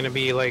think she's gonna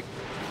be like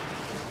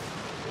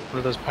one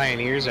of those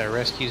pioneers that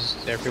rescues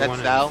everyone.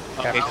 That's Sal? and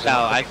Okay, captures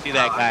Sal, them. I see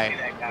that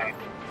guy.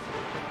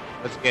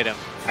 Let's get him.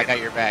 I got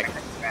your back.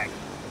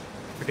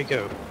 Where'd he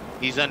go?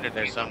 He's under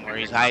there somewhere.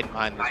 He's hiding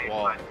behind this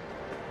wall.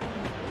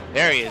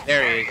 There he is.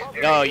 There he is.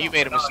 No, you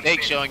made a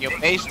mistake showing your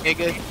face,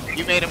 nigga.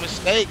 You made a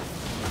mistake.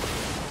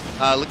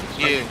 Look at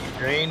you.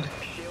 Drained.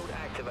 Shield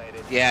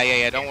activated.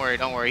 Yeah. Don't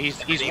worry.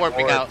 He's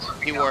warping out.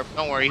 He warped.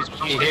 Don't worry. He's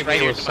He hit right me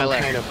here with to my some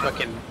left. kind of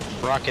fucking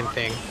rocking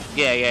thing.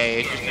 Yeah.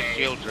 It's just a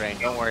shield drain.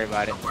 Don't worry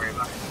about it.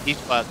 He's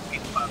fucked.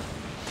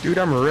 Dude,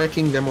 I'm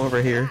wrecking them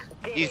over here.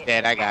 He's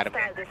dead. I got him.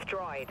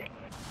 Destroyed.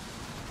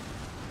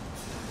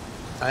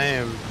 I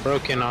am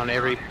broken on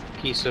every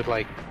piece of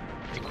like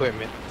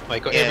equipment.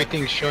 Like Yeah.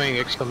 everything's showing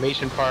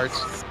exclamation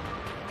parts.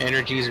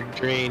 Energy's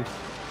drained.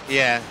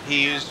 Yeah,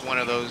 he used one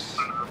of those.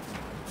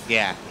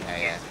 Yeah.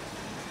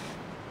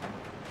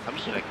 I'm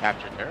just gonna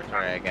capture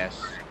territory, I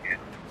guess.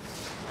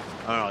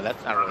 Oh no,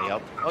 that's not really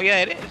helpful. Oh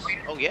yeah, it is.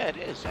 Oh yeah, it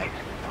is.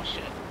 Actually. Oh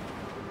shit.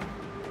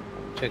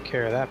 Took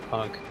care of that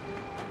punk.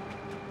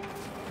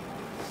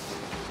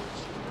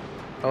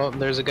 Oh,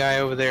 there's a guy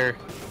over there.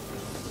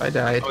 I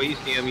died. Oh,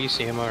 you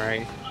see him,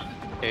 alright.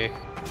 Okay.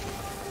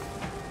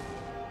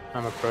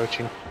 I'm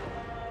approaching.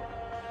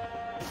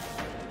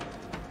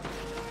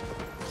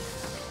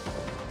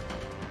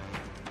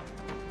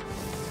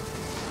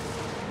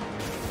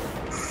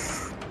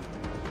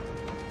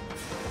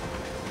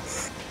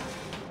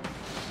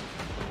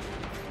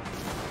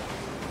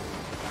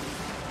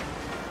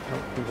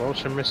 Oh, we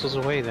launch some missiles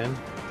away then.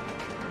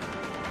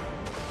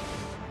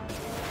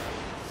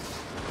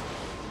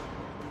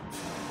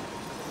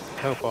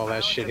 Hope all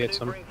that shit hits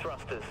them. Maneuvering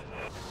thrusters.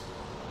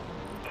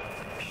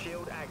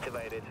 Shield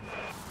activated.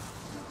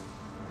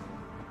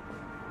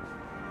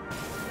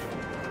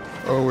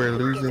 Oh, we're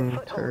losing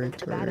Foothold into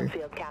the territory.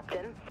 battlefield,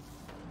 Captain.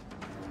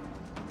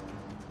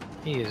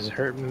 He is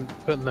hurting,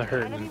 putting the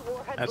hurt Enemy in.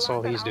 warheads That's all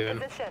lost he's at our doing.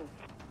 position.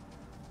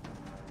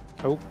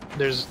 Oh,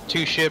 there's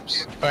 2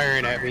 ships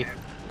firing at me.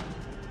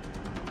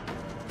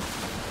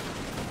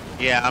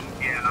 Yeah, I'm.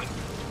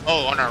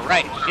 Oh, on our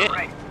right.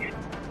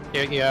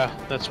 Shit. Yeah,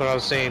 that's what I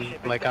was saying.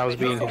 Like I was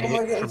being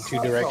hit from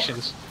 2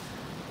 directions.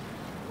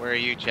 Where are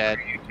you, Chad?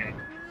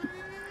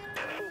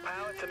 Full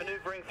power to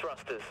maneuvering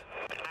thrusters.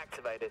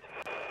 Activated.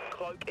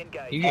 Cloak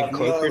engaged. You can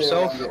cloak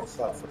yourself.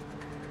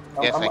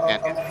 Yes, I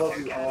can. I'm above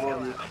you, I'm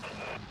above you.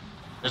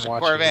 There's a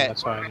Watching you, Corvette.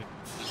 that's fine.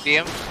 You see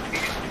him? No,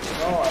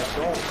 I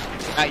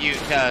don't. Not you,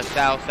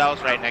 Sal.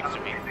 Sal's right next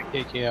to me.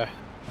 Yeah.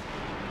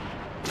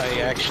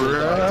 I actually.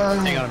 Bruh.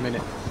 Hang on a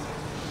minute.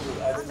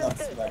 Dude, I did not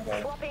see that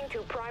guy. Swapping to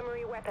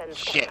primary weapons.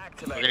 Shit.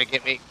 They're gonna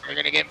get me. They're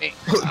gonna get me.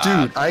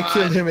 Dude, I come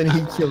killed on. him and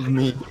he killed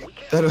me.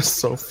 That was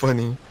so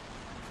funny.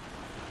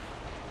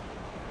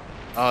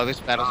 Oh, this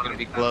battle's gonna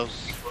be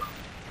close.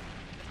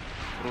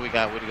 What do we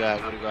got? What do we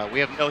got? What do we got? We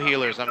have no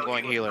healers. I'm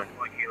going healer.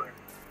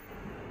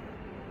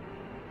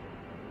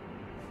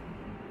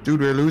 Dude,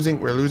 we're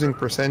losing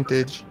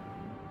percentage.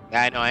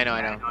 Yeah, I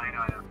know.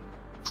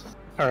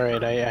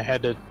 Alright, I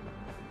had to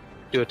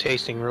do a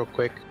tasting real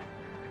quick.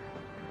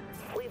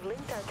 We've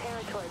linked our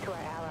territory to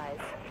our allies.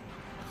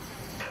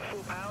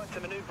 Full power to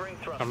maneuvering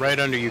thrusters. I'm right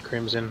under you,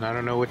 Crimson. I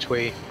don't know which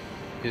way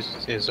is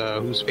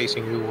who's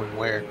facing who and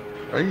where.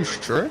 Are you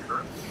sure?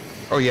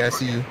 Oh yeah, I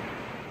see you.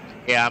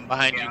 Yeah, I'm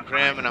behind you,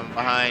 Grim, and I'm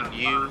behind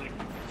you,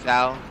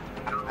 Sal.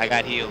 I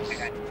got heals.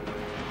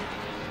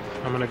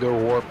 I'm gonna go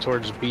warp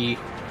towards B.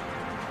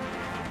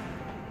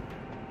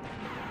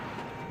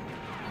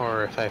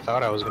 Or if I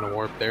thought I was gonna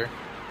warp there.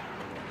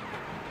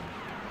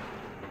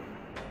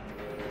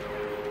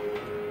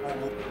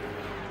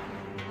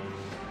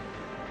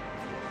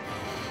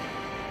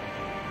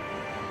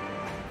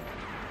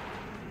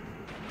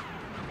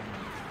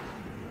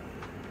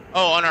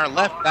 Oh, on our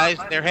left, guys.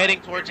 They're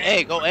heading towards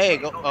A. Go A.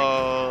 Go.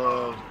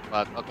 Oh,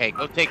 fuck. Okay,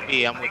 go take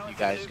B. I'm with you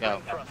guys.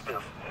 Go.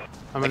 Thrusters.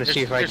 I'm gonna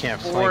see if I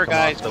can't Four flank them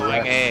guys off the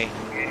going left. A.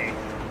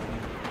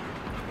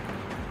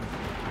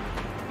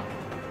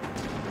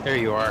 There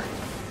you are.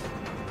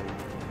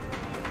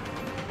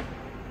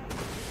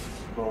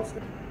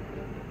 Bullshit.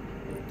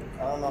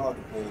 I don't know how to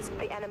play this.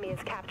 The enemy is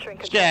capturing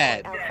control Chad,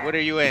 of Alpha. what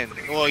are you in?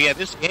 Well, yeah,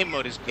 this game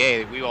mode is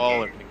gay. We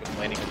all have been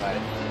complaining about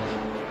it.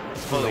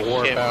 I'm gonna Holy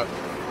warp shit. out.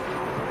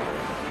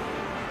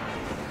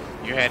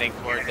 You're heading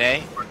towards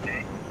A?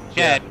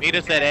 Chad, meet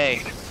us at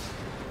A.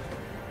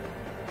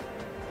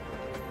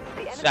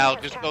 The enemy Sal,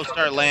 has just go captured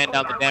start laying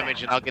down the control of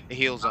damage and I'll get the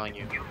heals on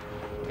you.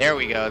 There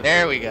we go,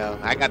 there we go.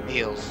 I got the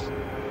heals.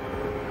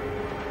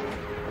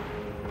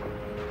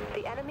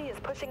 The enemy is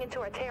pushing into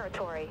our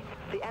territory.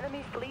 The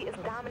enemy fleet is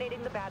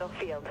dominating the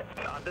battlefield.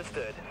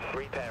 Understood.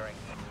 Repairing.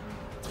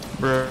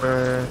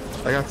 Bruh,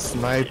 I got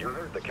sniped. You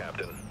heard the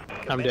captain.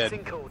 I'm dead.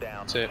 Commencing cooldown.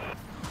 That's it.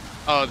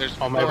 Oh, there's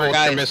All my 4 vulture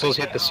guys. missiles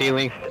hit the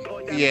ceiling.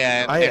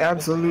 Yeah, I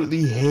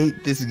absolutely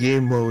hate this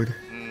game mode.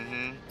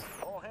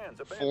 All hands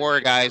abandon.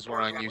 4 guys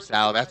were on you,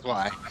 Sal, that's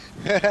why.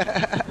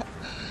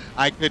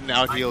 I couldn't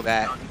out-heal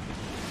that.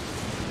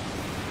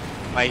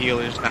 My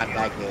healer's not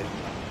that good.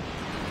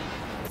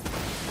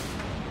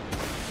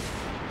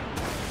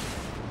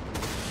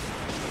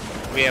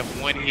 We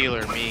have 1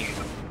 healer, me.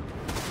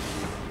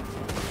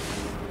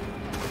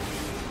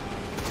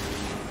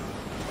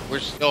 We're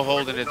still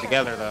holding it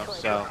together though,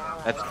 so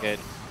that's good.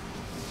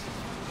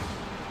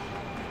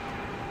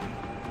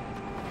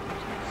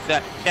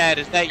 Chad,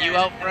 is that you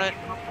out front?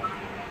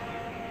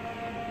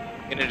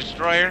 In a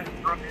destroyer?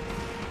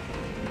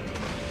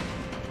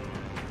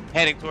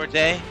 Heading towards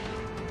A?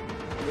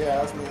 Yeah,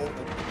 that's me.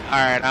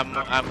 Alright,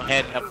 I'm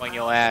heading up on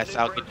your ass.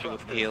 I'll get you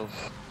with the heals.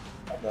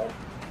 I know.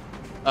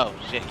 Oh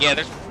shit, yeah,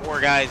 there's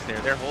 4 guys there.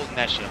 They're holding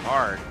that shit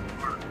hard.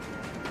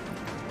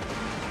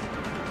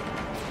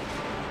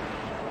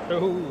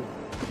 Oh.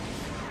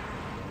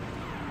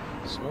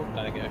 Smoked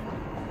that guy.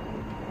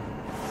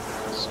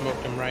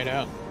 Smoked him right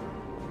out.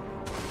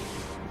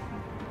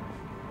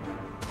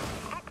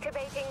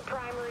 Activating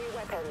primary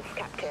weapons,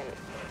 Captain.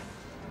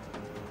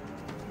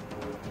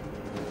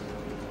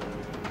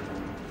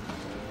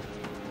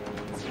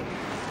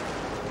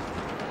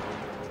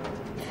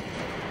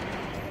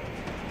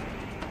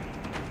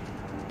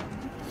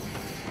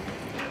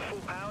 Full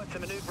power to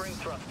maneuvering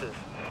thrusters.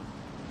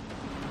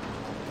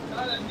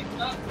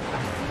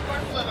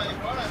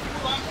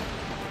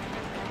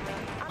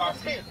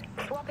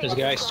 There's a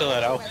guy still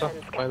at Alpha,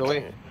 by the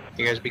way.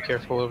 You guys be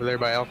careful over there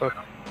by Alpha.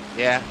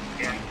 Yeah.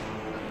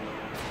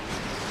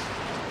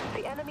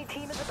 The enemy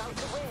team is about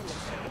to win.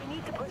 We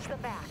need to push them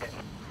back.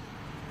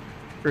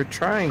 We're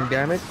trying,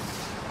 damn it.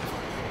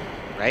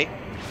 Right?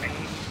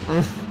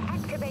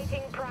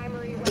 Activating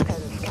primary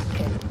weapons,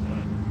 Captain.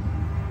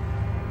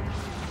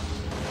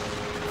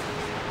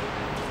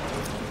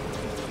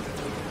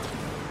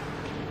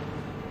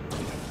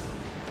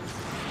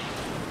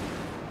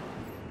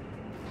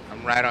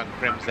 I'm right on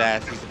Grim's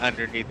ass. He's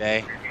underneath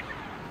A.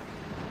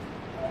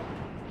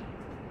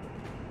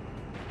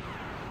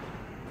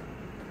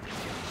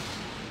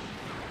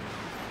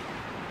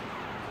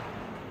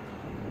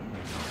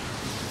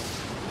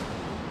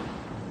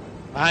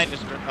 Behind us.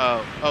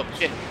 Oh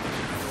shit.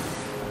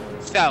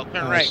 Sal,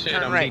 turn right, Shit,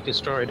 turn I'm right. being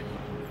destroyed.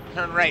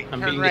 Turn right, I'm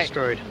turn being right.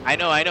 destroyed. I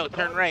know,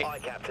 turn right. Aye,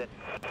 Captain.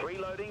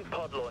 Reloading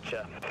pod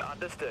launcher.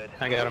 Understood.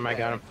 I got him, I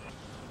got him.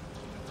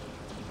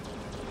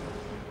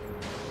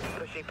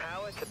 Pushing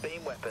power to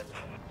beam weapons.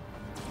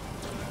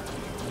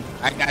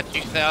 I got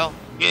you, Sal.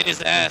 Get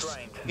his ass.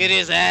 Get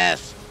his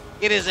ass.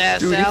 Get his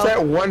ass, Dude, Sal. it's at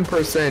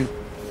 1%.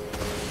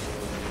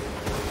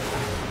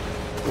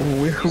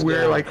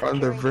 We're like on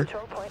the verge.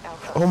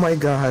 Oh my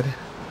god.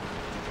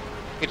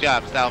 Good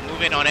job, Sal.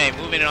 Move in on A.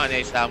 Move in on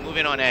A, Sal. Move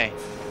in on A.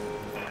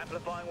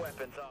 Amplifying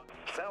weapons up.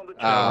 Sound the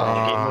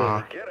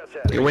Ah, Get us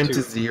out. it went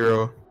to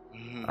 0.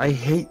 I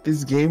hate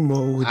this game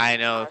mode. I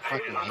know. I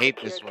fucking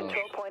hate this one.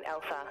 Control point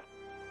Alpha.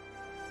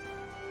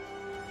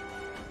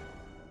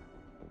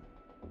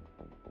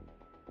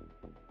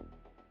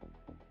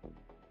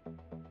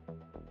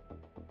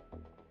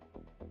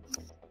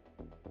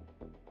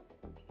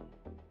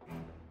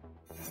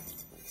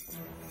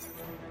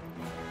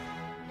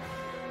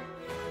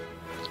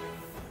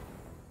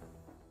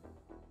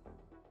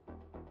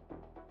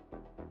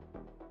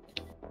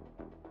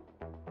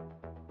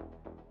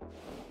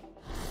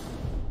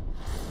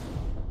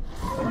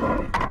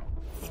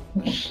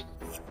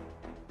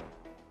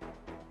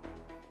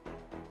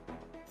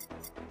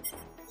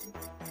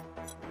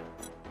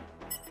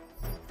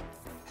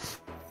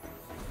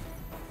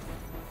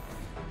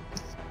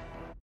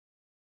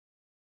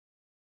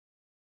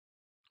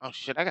 Oh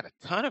shit, I got a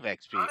ton of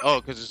XP. Oh,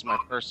 because this is my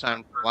first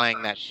time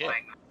flying that ship.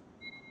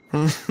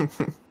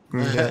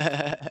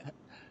 Yeah.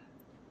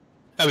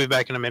 I'll be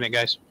back in a minute,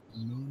 guys.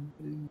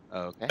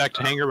 Okay. Back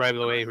to hangar, by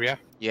the way, yeah?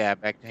 Yeah,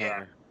 back to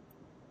hangar.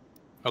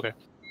 Okay.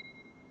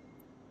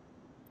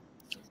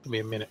 Give me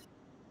a minute.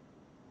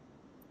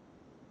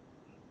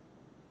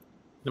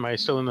 Am I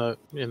still in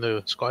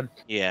the squad?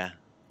 Yeah.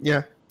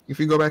 Yeah, if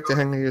you go back to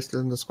hangar, you're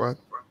still in the squad.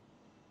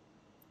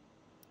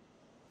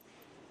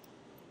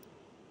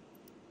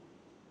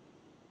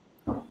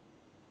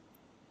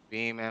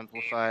 Beam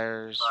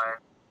amplifiers.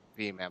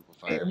 Beam Hey,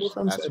 amplifiers. move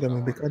from That's side what of I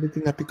me want. because the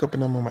thing I pick up in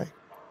my mic.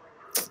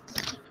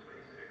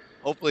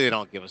 Hopefully they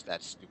don't give us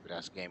that stupid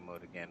ass game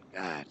mode again.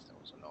 God, that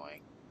was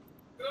annoying.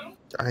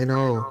 I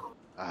know.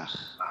 Ugh.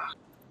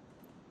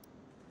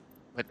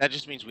 But that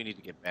just means we need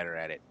to get better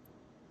at it.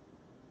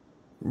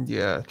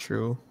 Yeah,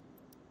 true.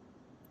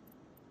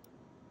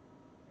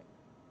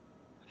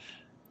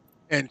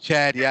 And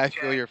Chad, yeah, I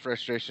feel your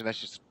frustration. That's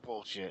just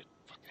bullshit.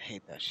 Fucking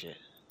hate that shit.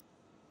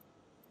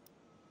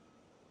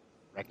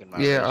 Wrecking my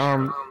Yeah,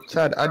 race.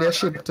 Chad, add your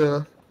ship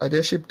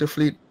to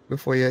fleet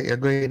before you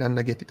go in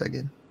and get it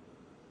again.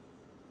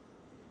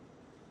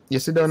 You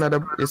see down at the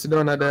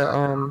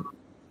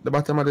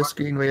bottom of the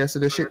screen where you see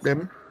the ship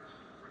them?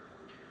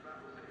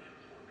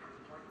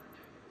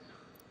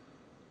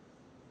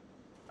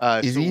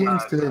 Is So he even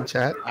still in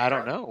chat? I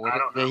don't know.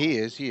 Yeah, he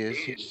is. He is.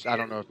 He's, I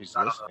don't know if he's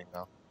listening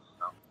though.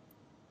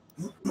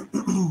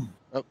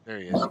 Oh, there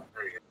he is.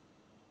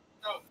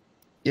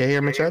 Yeah,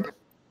 hear me, Chad?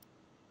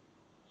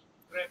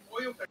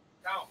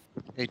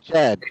 Hey,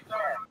 Chad.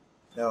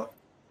 No.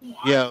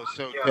 Yo,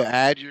 so to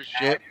add your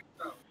ship,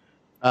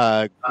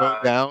 go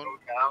down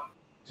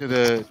to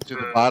the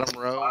bottom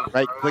row,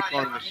 right click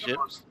on the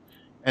ships,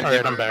 and All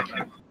right, I'm back.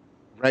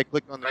 right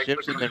click on the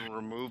ships and then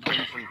remove them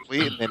from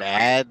fleet, and then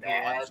add the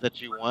ones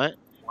that you want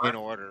in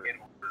order.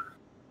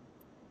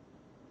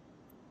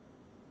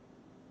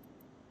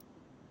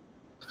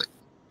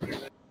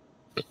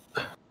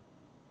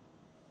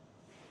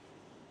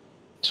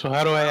 So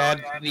how do I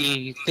add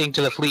the thing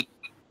to the fleet?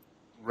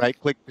 Right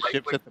click the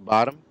ships at the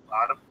bottom,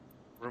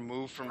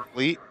 remove from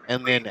fleet,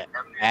 and then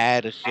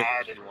add a ship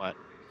that you want.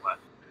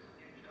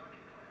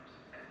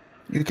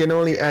 You can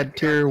only add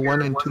tier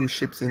 1 and 2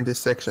 ships in this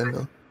section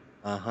though.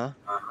 Uh-huh.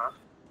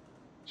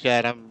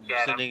 Chad, I'm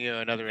sending you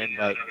another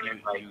invite.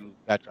 You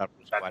got dropped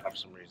from squad for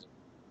some reason.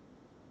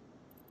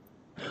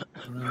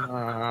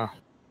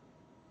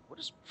 What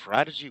is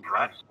Prodigy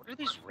 1? What are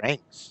these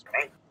ranks?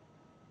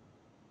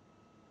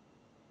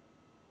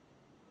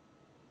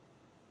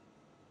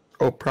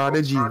 Oh,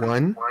 Prodigy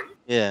 1?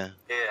 Yeah.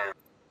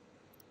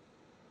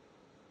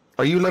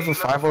 Are you level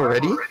 5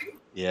 already?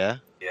 Yeah.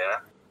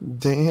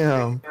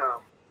 Damn.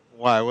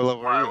 Why? What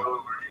level are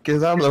you?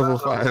 Because I'm level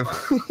 5.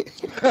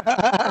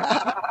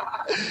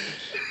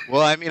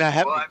 Well, I mean, I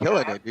haven't been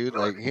killing it, dude.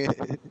 Like,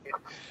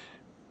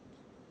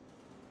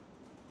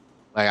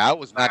 like I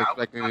was not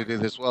expecting to do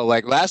this well.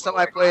 Like last time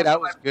I played, I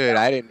was good.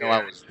 I didn't know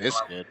I was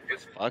this good.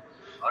 Fuck.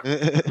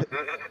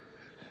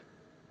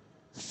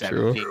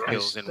 17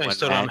 kills in I one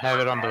still match. don't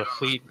have it on the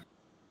fleet.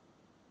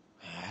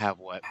 Have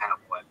what?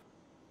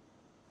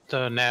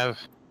 The nav.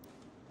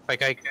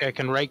 Like I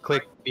can right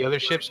click the other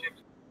ships,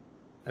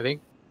 I think.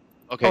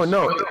 Okay. Oh, so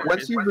no.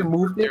 Once you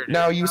removed it,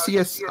 now you see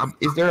is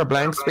there a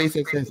blank space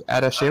that says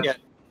add a ship? Yeah.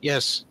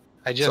 Yes.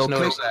 I just So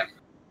noticed that.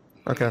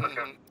 Okay.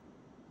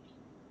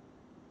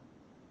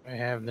 I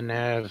have the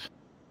nav.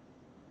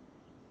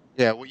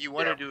 Yeah, what you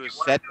want to do is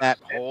set that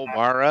whole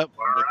bar up.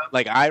 With,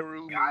 like I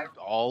removed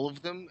all of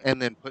them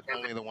and then put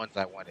only the ones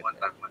I wanted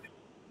there.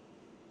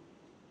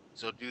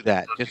 So do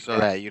that, just so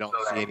that you don't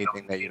see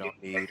anything that you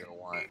don't need or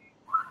want.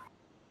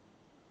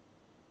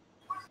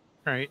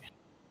 Alright.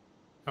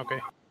 Okay.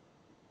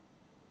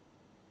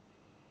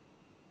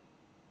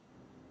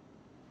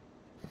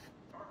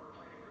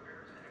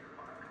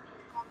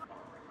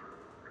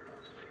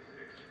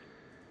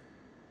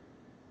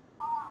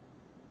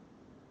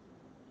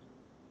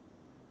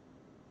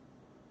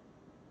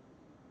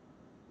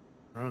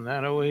 Throw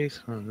that away,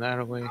 throw that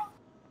away.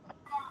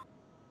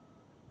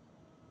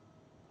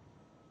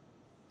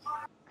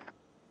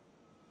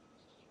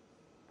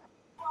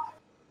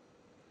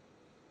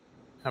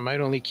 I might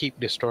only keep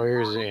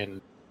destroyers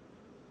and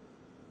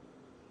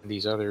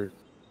these other,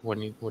 what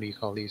do you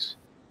call these?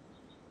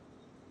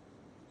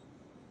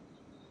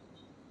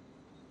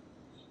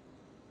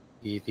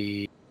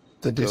 The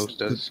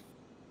ghosts.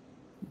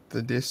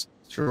 The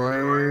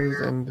destroyers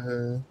and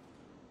the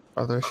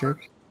other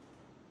ships?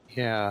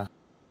 Yeah.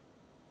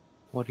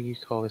 What do you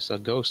call this?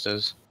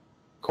 Ghostas.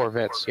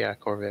 Corvettes, yeah,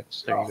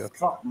 Corvettes. There you go.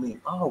 Fuck me.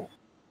 Oh.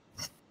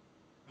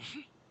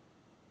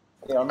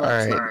 Yeah, I'm not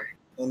Alright.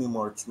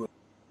 anymore to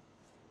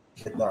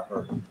get that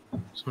hurt.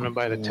 So I'm gonna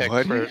buy the tech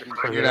What? for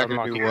You're not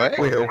gonna do what?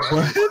 Wait,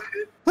 what?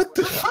 What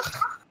the fuck?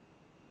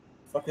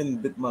 Fucking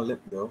bit my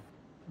lip, yo.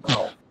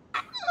 Ow.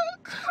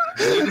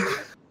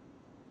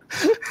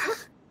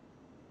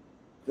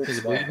 Is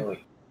it bleeding?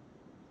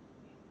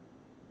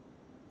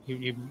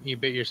 You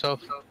bit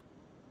yourself?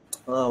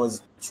 I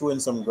was chewing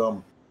some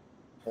gum.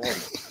 Holy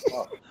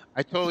fuck.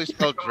 I totally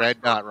spelled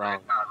Dreadnought wrong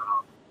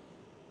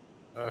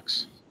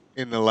Sucks.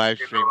 in the live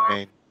stream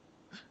name.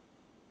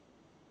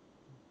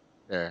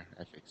 There,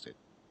 I fixed it.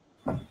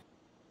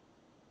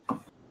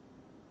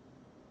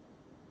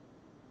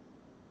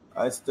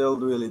 I still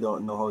really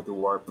don't know how to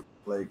warp.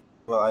 Like,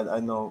 well, I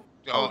know.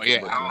 Oh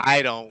yeah,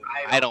 I don't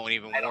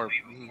even warp.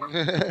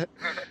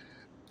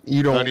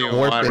 You don't even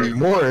warp want it.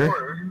 anymore.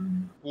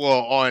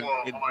 Well,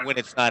 when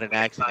it's not an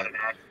accident.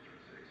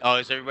 Oh,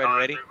 is everybody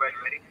ready?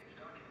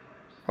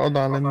 Hold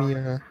on, let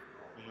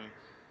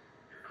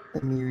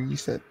me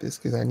reset this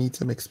because I need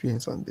some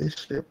experience on this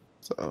ship.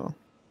 So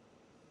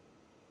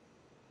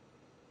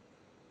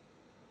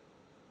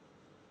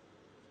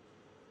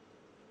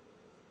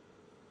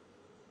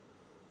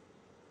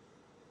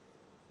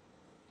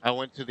I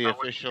went to the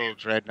official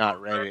Dreadnought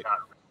Reddit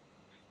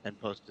and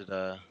posted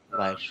a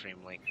live stream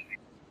link.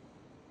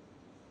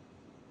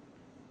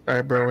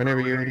 alright, bro,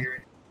 whenever you're ready.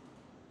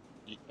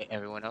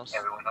 Everyone else?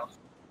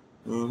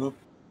 Mm-hmm.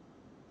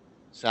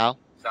 Sal?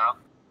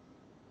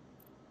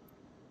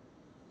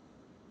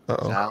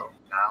 Uh-oh. Sal?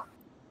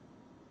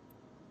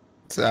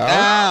 Sal?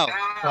 Sal!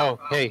 Oh,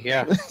 hey,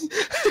 yeah.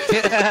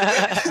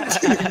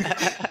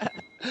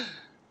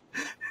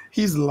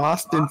 He's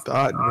lost in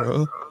thought,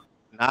 bro.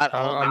 Not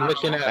all I'm members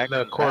looking of at the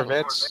Vector's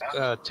Corvettes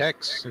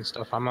techs and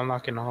stuff. I'm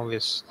unlocking all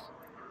this.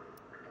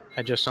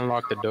 I just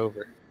unlocked the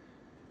Dover.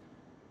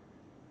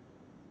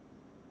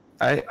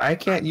 I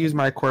can't use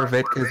my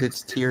Corvette because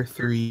it's tier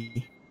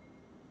 3.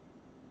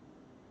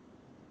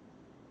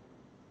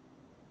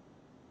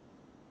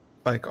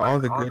 Like, all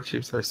the good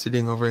ships are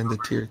sitting over in the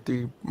tier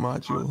 3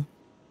 module.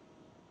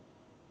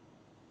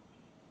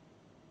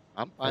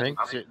 I'm fine.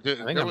 I think There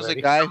was I'm a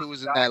ready. guy who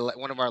was in that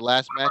one of our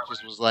last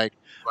matches was like,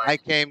 I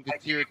came to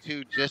tier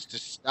 2 just to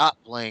stop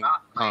playing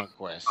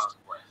Conquest.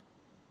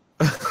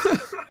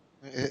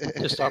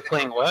 Just stop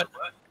playing what?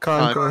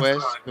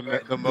 Conquest.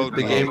 the mode.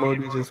 The game mode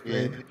we just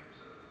played.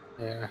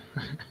 Yeah.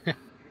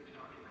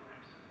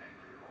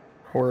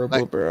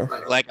 Horrible, bro.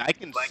 Like I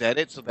can set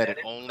it so that it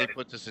only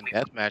puts us in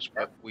deathmatch,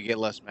 but we get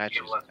less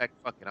matches. In fact,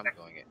 fuck it, I'm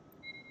doing it.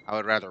 I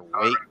would rather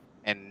wait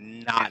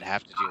and not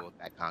have to deal with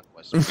that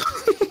Conquest.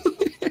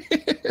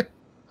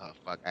 Oh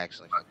fuck, I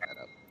actually fucked that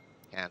up.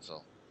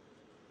 Cancel.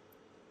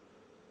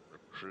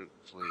 Recruit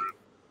fleet.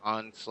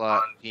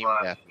 Onslaught Team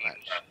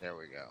Deathmatch. There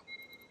we go.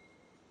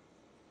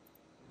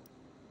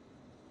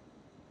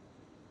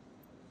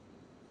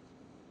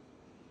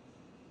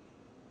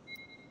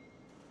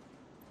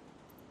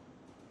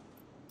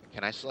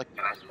 Can I select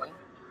multiple?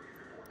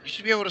 You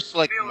should be able to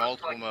select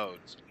multiple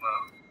modes.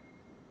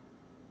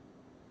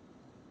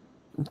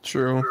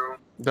 True.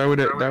 That would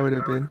have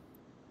been.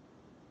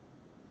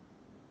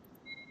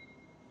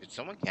 Did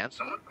someone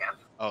cancel?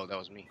 Oh, that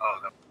was me.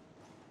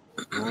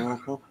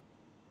 Mhm.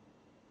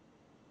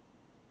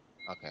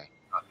 Okay.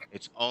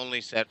 It's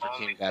only set for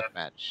Team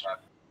Deathmatch.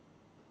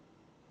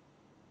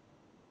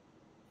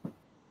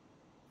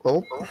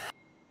 Well,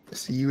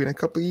 see you in a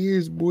couple of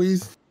years,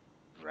 boys.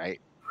 Right?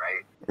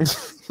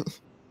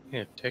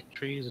 Yeah, tech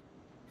trees.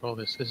 All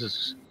this. This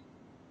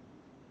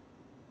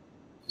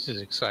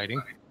is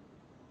exciting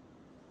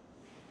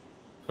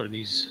for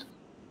these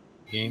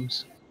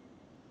games.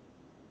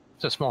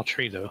 It's a small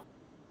tree though.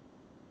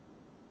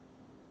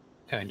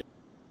 Kind of.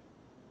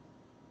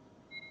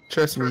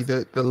 Trust me,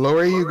 the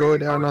lower you go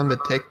down on the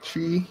tech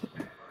tree,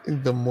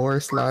 the more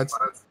slots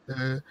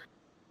the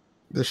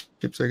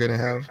ships are gonna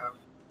have.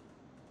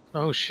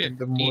 Oh shit! And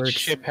the more Each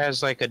ship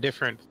has like a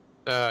different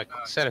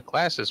set of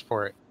classes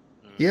for it.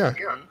 Yeah.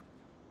 Mhm.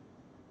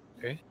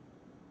 Okay.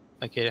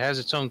 Like it has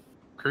its own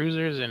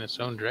cruisers and its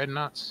own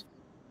dreadnoughts.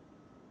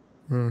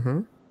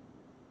 Mm-hmm.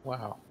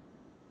 Wow.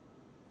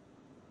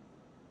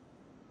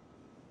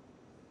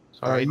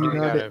 So I do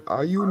gotta.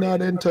 Are you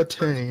not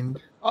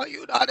entertained? Are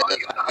you not in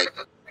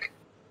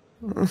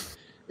the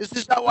Is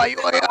this not why you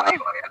are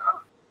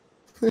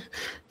here?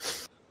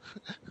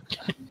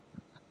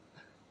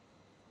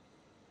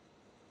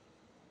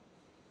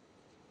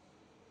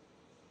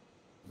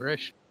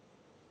 Brush.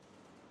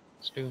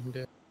 Student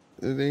death.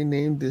 They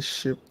named this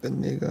ship the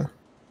nigga.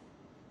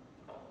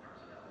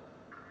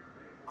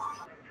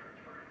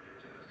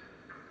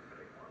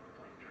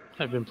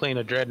 I've been playing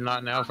a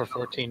dreadnought now for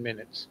 14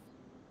 minutes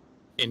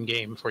in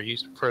game for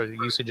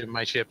usage of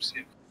my ships.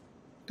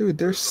 Dude,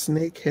 there's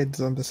snake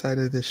heads on the side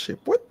of this ship.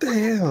 What the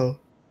hell?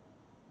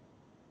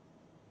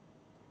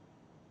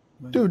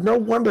 Dude, no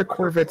wonder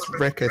Corvettes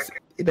wreck us.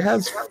 It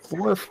has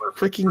 4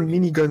 freaking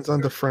miniguns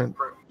on the front.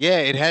 Yeah,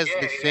 it has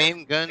the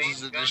same guns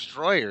as the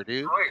destroyer,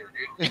 dude.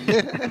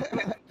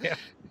 Yeah,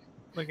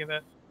 look at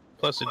that.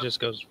 Plus, it just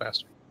goes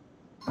faster.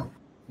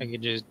 I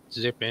can just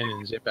zip in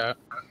and zip out,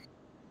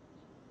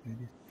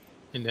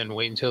 and then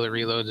wait until it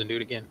reloads and do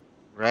it again.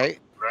 Right?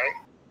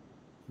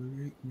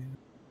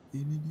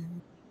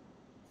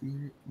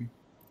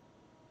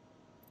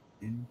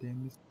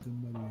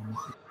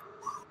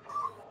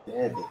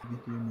 Dead.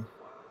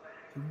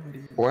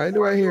 Why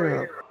do I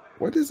hear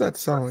what is that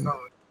sound?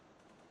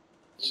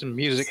 Some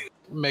music,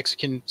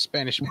 Mexican,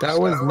 Spanish. That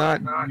was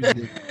not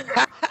music.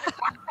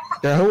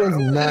 That was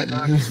not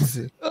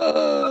music.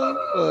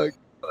 Oh,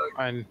 fuck.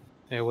 And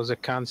it was a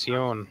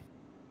canción.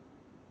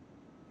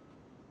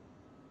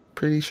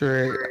 Pretty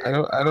sure I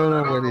don't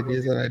know what it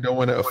is, and I don't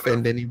want to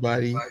offend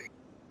anybody.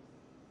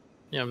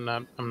 Yeah,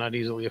 I'm not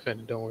easily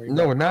offended. Don't worry.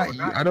 No, not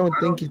you. I don't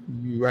think it's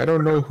you. I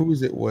don't know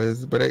whose it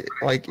was, but it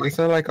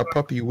sounded like a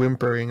puppy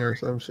whimpering or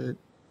some shit.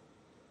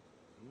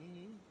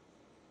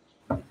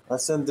 I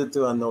sent it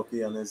to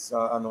Anoki on his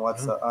on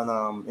WhatsApp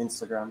on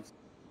Instagram.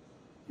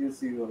 You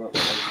see what I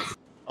just.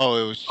 Oh,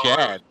 it was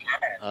Chad.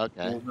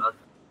 Okay. Mhm.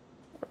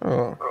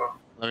 Oh.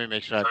 Let me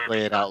make sure I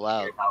play it out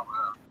loud.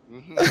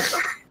 Mhm.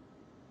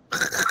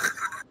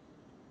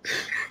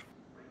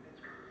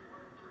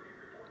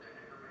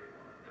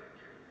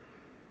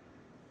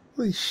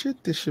 Holy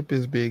shit, this ship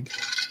is big.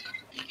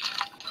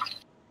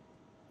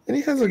 And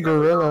it has a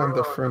gorilla on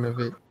the front of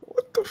it.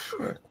 What the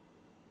fuck?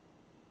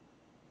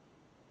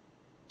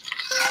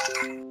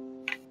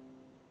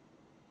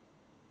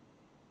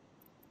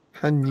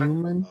 Han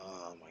Newman?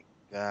 Oh my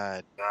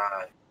god.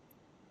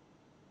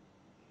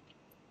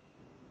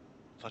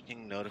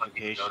 Fucking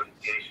notifications.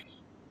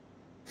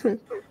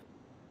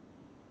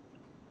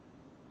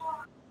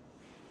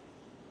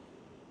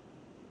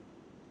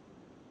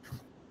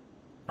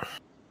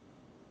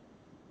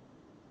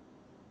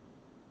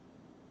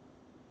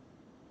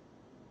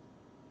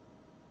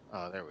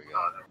 Oh, there we go.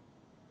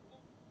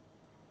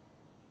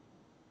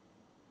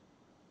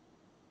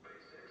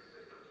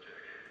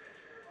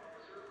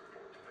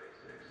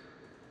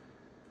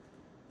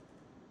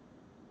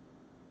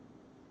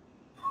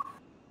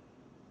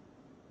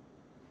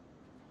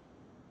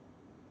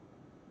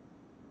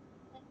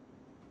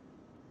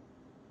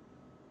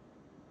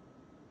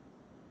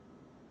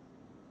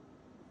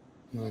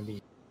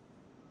 Maybe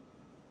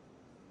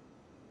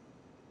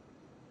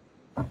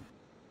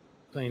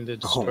playing the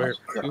destroyer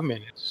for 2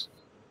 minutes.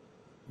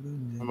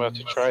 I'm about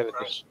to try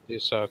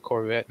this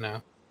Corvette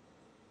now.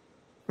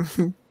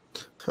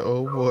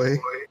 Oh boy.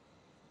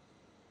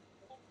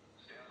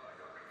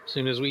 As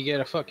soon as we get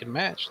a fucking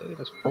match,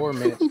 that's 4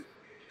 minutes.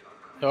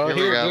 Oh, Here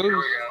we here it go.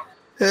 goes.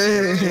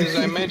 Hey. As soon as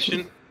I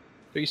mentioned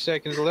 3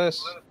 seconds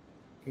less,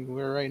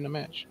 we're right in the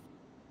match.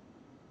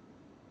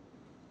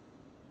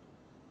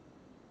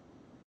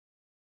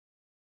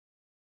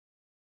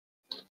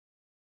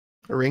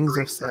 Rings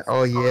of Saturn.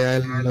 Oh yeah,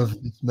 I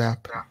love this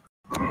map.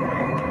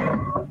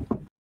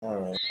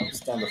 Alright,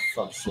 stand the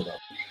fuck shit up.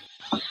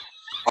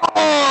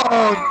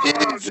 Oh,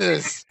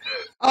 Jesus.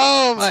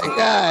 Oh, my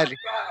God.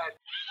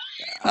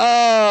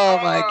 Oh,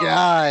 my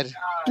God.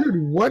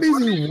 Dude, what is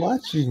he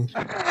watching?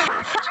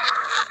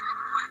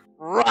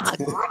 Rock.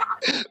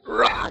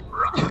 Rock.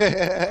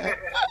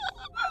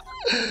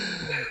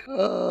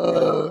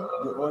 Oh.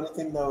 The only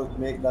thing that would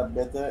make that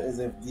better is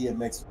if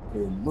DMX would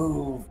play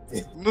Move.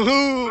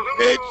 Move,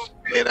 bitch.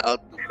 Get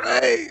out the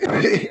way.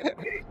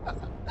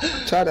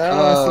 Chad, I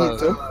want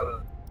to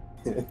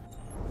see it too.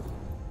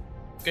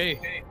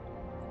 Okay.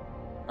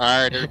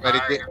 All right, everybody,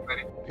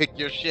 pick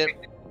your ship.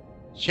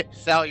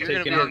 Sal, you're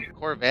going to be a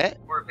Corvette?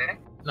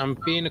 I'm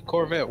being a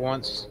Corvette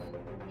once.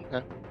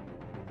 Okay.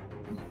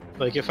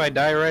 Like if I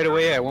die right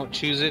away, I won't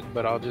choose it,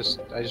 but I just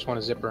want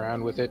to zip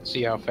around with it,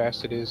 see how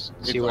fast it is,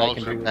 see what I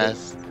can do with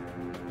it.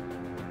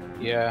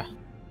 Yeah.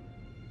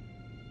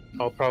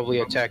 I'll probably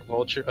attract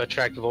vulture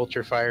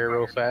fire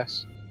real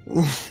fast.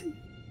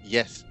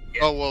 Yes.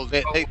 Oh well,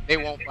 they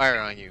won't fire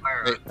on you.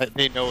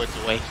 They know it's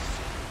a waste.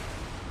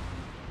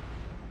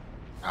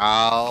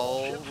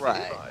 All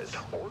right.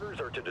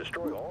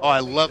 Oh, I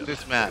love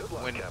this map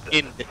when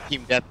in the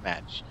team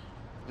deathmatch.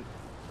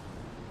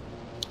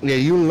 Yeah,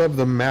 you love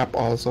the map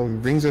also.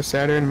 Rings of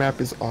Saturn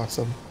map is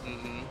awesome.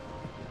 Mm-hmm.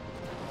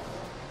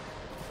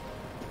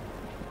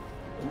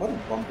 Somebody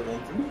bumping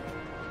into me?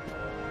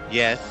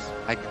 Yes,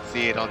 I can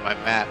see it on my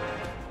map.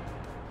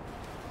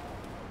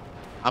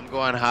 I'm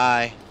going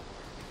high.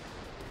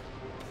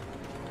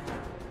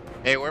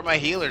 Hey, where are my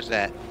healers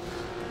at?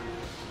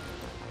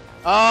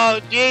 Oh,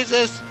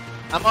 Jesus!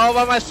 I'm all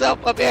by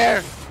myself up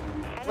here!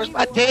 Where's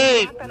my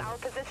team?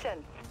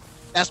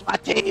 That's my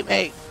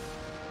teammate!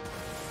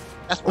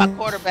 That's my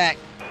quarterback!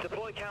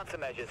 Deploy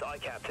countermeasures, I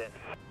captain.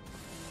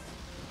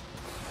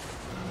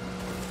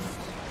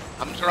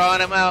 I'm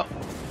drawing him out.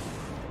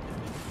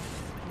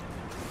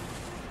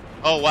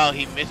 Oh wow,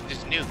 he missed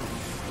his nuke.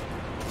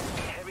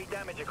 Heavy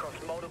damage across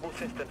multiple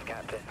systems,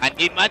 captain. I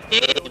need my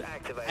team!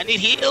 I need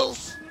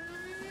heals!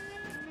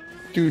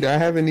 Dude, I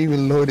haven't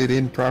even loaded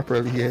in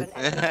properly yet.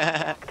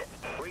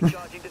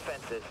 Recharging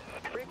defenses.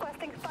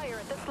 Requesting fire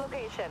at this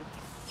location.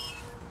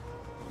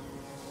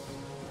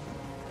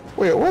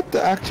 Wait, what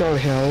the actual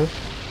hell?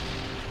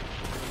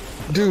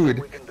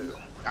 Dude,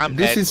 I'm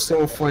this dead. is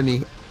so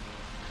funny.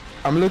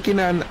 I'm looking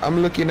on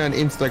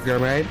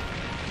Instagram, right?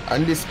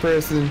 And this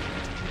person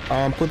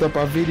put up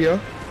a video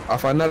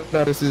of another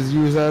person's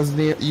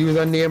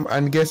username,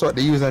 and guess what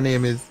the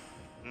username is?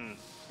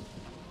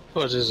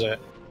 What is that?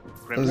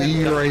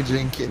 Leroy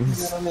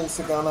Jenkins. On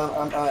Instagram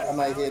and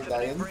I hate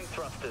dying.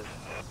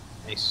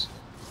 Nice.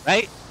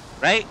 Right?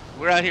 Right?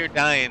 We're out here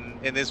dying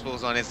and this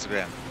fool's on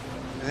Instagram.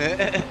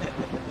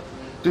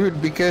 Dude,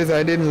 because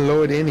I didn't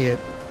load in yet.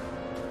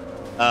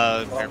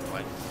 Fair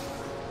point.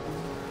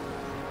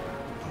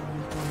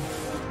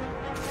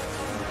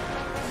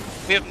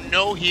 We have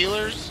no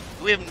healers?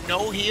 We have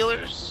no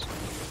healers?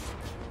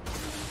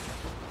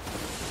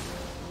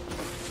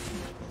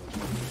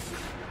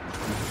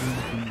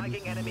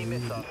 Tagging enemy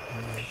missile.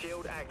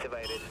 Shield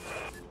activated.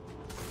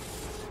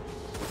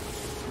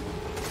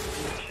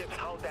 Ships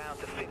hull down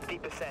to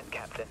 50%,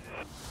 captain.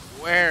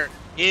 Where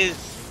is...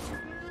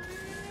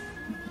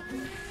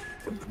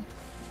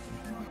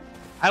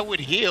 I would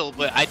heal,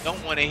 but I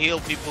don't want to heal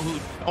people who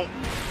don't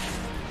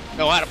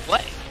know how to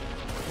play.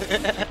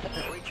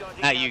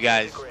 Not you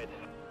guys.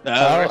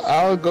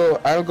 I'll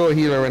go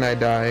healer when I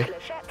die.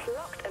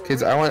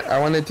 Cause I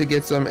wanted to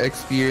get some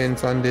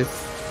experience on this.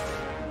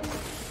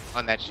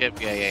 On that ship,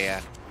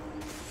 yeah.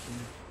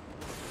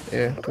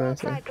 Yeah,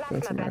 that's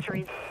enough.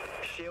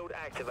 Shield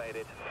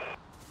activated.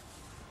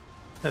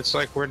 It's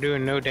like we're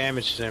doing no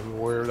damage to them.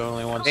 We're the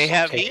only ones. They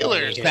have taking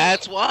healers, any hits.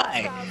 that's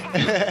why.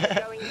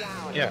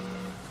 Yeah,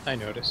 I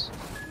noticed.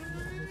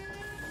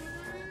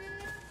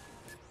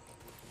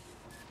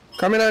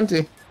 Come in,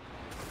 Auntie.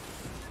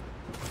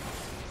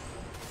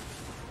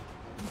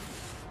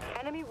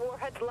 Enemy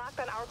warheads locked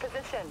on our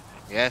position.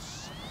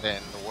 Yes,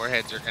 then the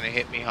warheads are gonna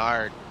hit me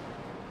hard.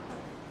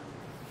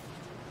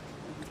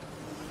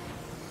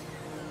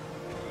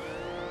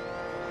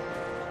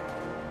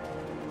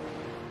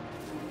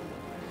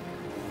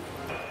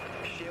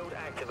 Shield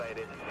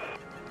activated.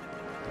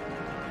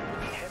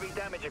 Heavy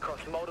damage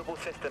across multiple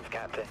systems,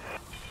 captain.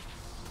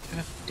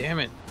 God damn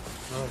it.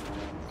 Oh,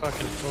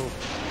 fucking oh.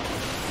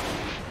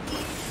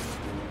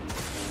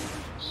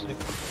 Sick.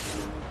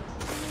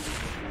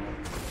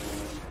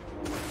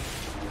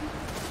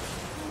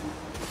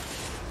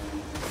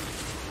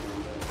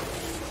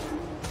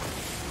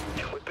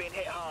 We've been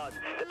hit hard.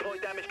 Deploy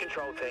damage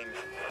control teams.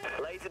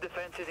 Laser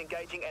defenses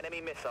engaging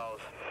enemy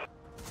missiles.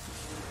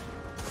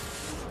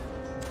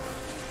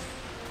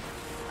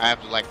 I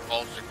have to like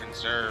ultra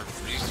conserve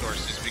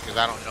resources because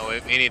I don't know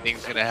if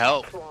anything's gonna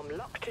help. Swarm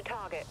locked to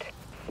target.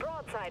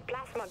 Broadside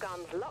plasma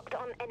guns locked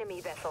on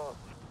enemy vessel.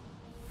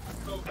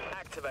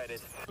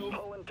 Activated.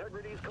 Hull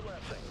integrity is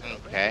collapsing.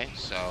 Okay,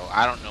 so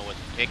I don't know what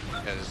to pick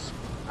because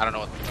I don't know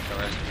what the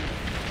rest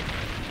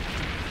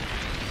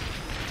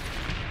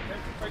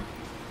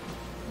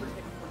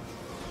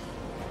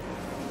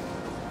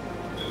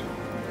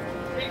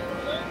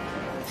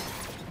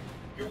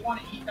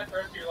want to eat that the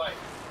rest of your life.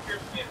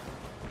 Here's the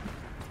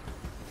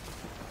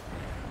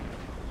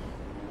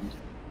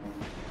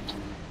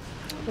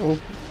Oh,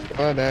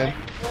 God, Dad.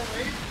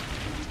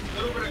 a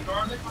little bit of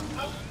garlic on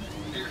top.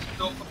 They're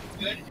so fucking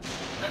good.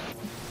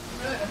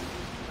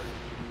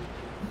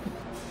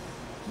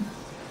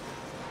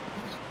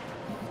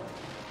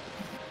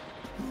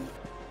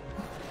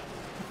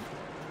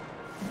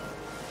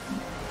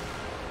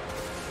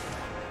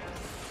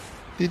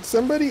 Did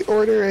somebody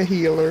order a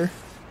healer?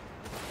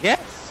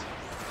 Yes,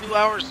 2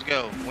 hours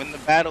ago, when the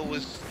battle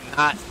was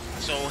not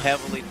so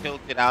heavily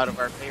tilted out of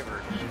our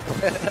favor.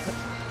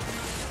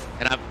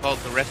 And I've called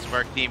the rest of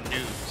our team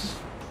noobs.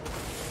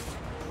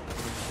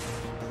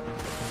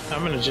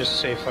 I'm gonna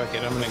just say fuck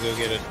it. I'm gonna go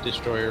get a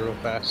destroyer real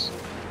fast.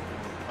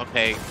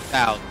 Okay,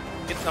 Sal,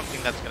 get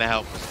something that's gonna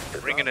help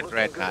us. Bring in a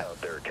Dreadnought.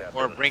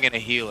 Or bring in a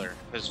healer,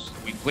 because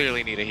we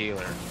clearly need a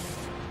healer.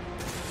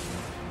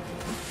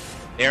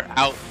 They're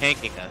out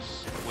tanking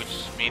us,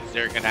 which means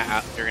they're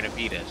gonna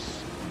beat us.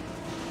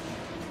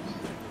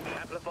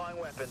 Amplifying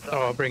weapons.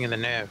 Oh, I'll bring in the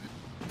nav.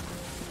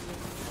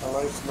 I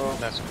like slow.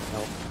 That's gonna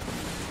help.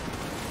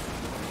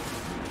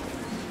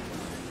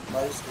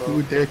 Nice slow.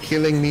 Dude, they're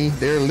killing me.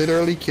 They're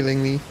literally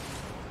killing me.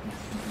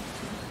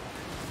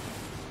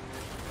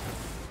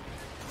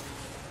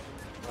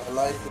 My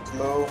life is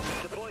low.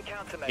 Deploy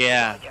countermeasures,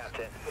 Yeah.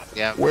 Captain.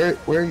 Yeah.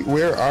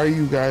 Where are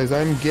you guys?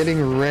 I'm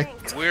getting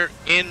wrecked. We're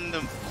in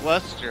the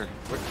cluster.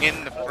 We're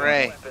in the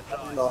fray. I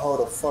don't know how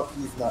the fuck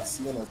he's not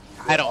seeing us.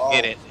 I don't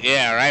get it.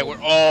 Yeah, right?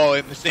 We're all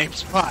in the same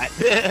spot.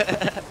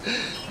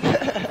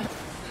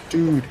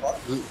 Dude,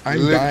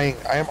 I'm dying.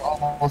 I am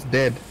almost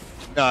dead.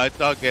 No,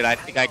 it's all good. I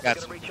think I got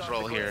some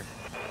control here.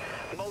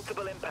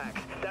 Multiple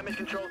impacts. Damage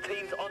control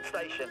teams on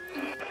station.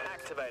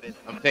 Activated.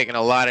 I'm taking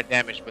a lot of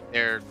damage, but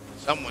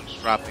someone's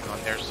dropping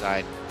on their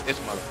side. This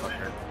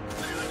motherfucker.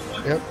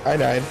 Yep, I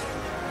died.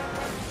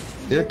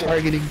 They're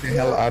targeting the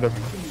hell out of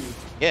me.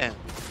 Yeah,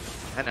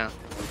 I know.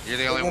 You're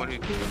the only one who...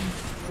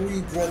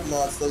 3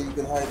 dreadnoughts that you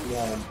can hide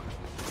behind.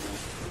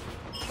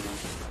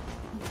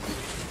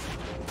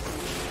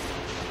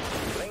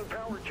 Main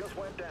power just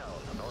went down.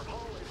 Our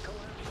hull is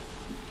collapsing.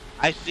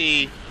 I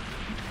see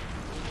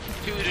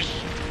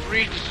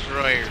 3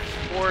 destroyers,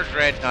 4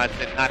 dreadnoughts,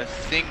 and not a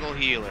single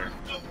healer.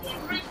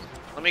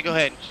 Let me go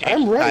ahead and change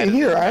I'm the right tide of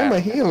here. the I'm battle. a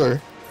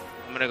healer.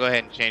 I'm gonna go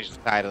ahead and change the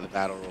tide of the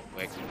battle real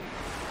quick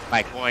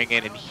by going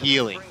in and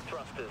healing.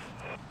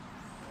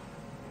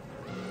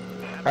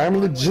 I'm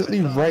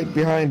legitly right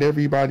behind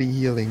everybody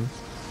healing.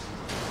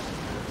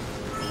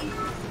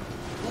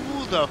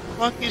 Who the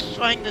fuck is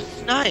trying to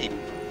snipe?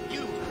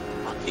 You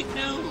fucking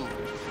noob.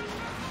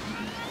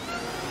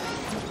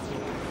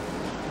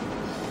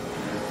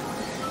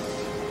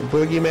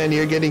 Boogeyman,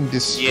 you're getting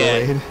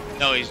destroyed. Yeah.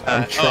 No, he's not.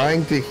 I'm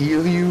trying to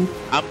heal you.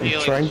 I'm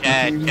healing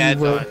Chad.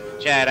 Chad's on.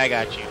 Chad, I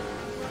got you.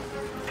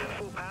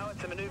 Full power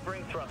to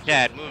maneuvering thrusters.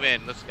 Chad, move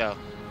in. Let's go.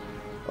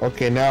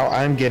 Okay, now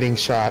I'm getting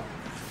shot.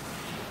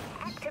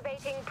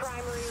 Activating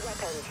primary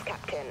weapons,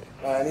 Captain.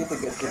 I need to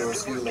get to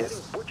those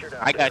healers.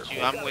 I got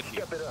you. I'm with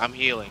you. I'm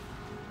healing.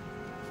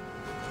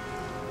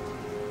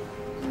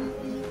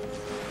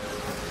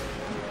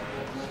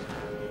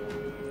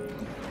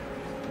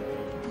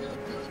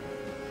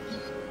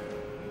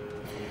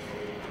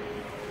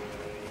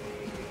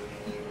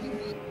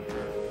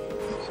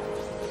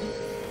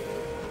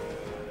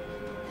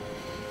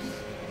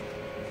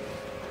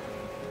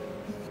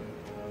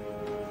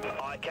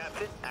 Aye,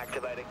 Captain.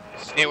 Activating.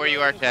 Stay where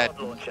you are, Chad.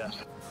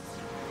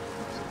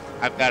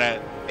 I've got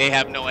a... They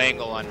have no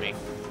angle on me.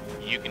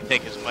 You can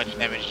take as much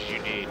damage as you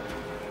need.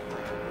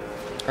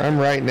 I'm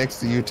right next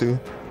to you two.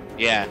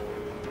 Yeah.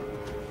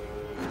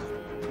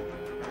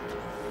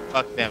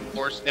 Fuck them.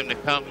 Force them to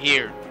come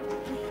here.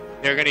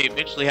 They're gonna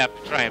eventually have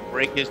to try and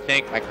break his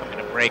tank by coming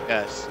to break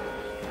us.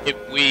 If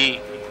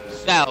we...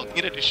 Sal,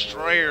 get a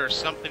destroyer or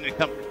something to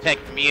come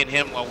protect me and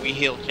him while we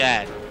heal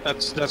Chad.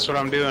 That's what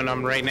I'm doing.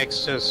 I'm right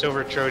next to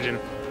Silver Trojan.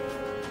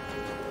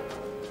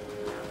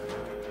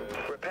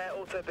 Repair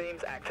auto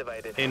beams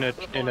activated. In the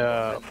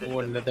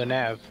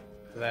nav.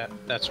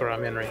 That's where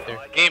I'm in right there.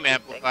 Game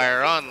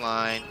amplifier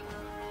online.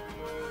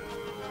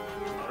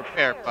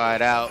 Repair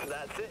pod out.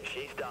 That's it.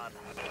 She's done.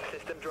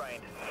 System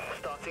drained.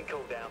 Starting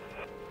cooldown.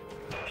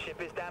 Ship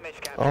is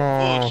damaged, Captain.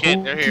 Oh, shit,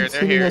 who they're here, keeps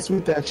they're hitting here. us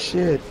with that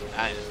shit?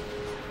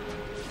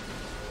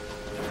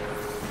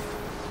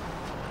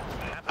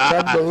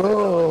 Crap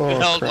below. You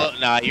held Crap.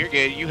 nah, you're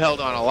good. You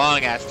held on a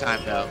long ass time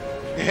though.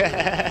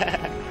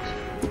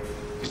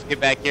 Just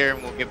get back here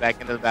and we'll get back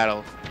into the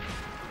battle.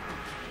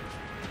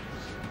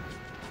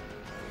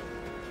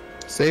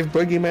 Save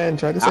Boogeyman.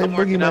 Try to save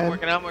Boogeyman.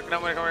 I'm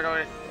working.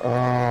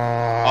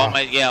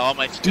 All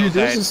my skills. Dude,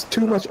 this died. is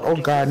too much. Oh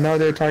god, now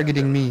they're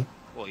targeting me.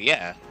 Well,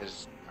 yeah,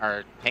 because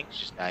our tanks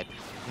just died.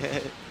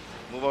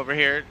 Move over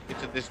here. Get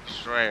to this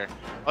destroyer.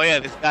 Oh yeah,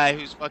 this guy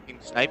who's fucking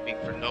sniping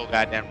for no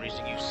goddamn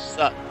reason. You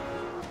suck.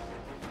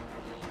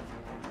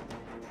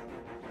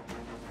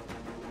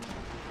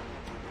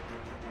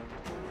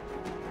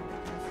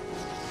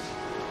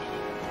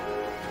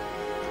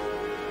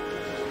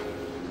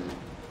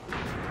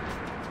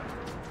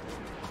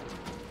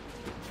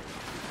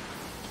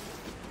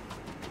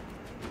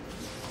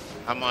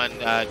 I'm on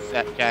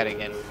chat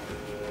again. You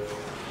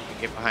can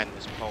get behind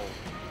this pole.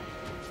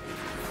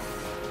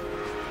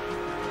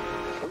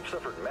 We've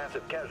suffered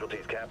massive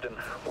casualties, Captain.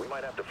 We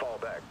might have to fall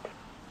back.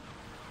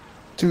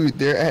 Dude,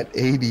 they're at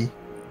 80.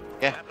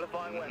 Yeah.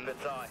 Amplifying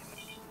weapons, aye.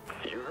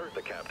 You heard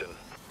the Captain.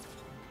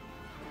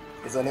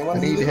 Is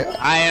anyone healing?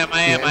 I am.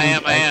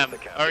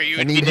 Or you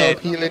would be dead.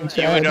 Healing,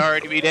 you would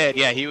already be dead.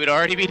 Yeah, he would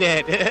already be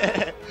dead.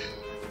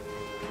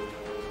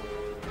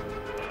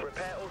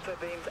 Repair auto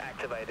beams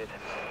activated.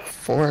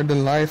 For the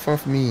life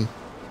of me.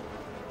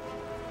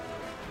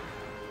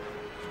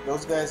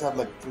 Those guys have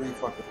like 3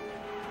 fucking...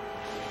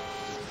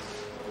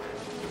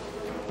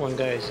 One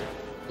guy's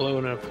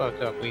blowing the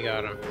fuck up. We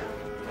got him.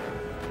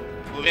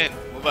 Move in.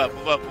 Move up.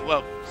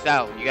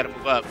 Sal, you gotta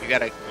move up.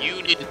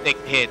 You need to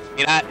take the hits.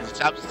 Get out.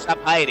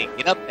 Stop hiding.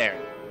 Get up there.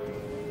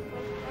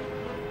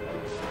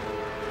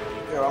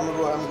 Yeah, I'm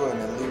going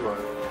in Leroy.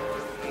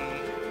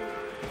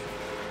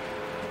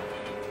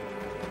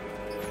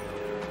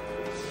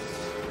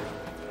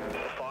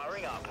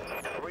 Firing up.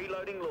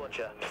 Reloading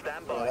launcher.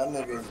 Stand by. Yeah,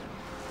 that nigga.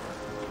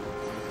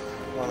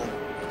 One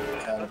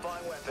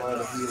of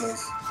the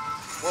healers.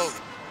 Whoa.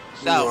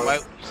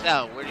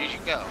 Sal, where did you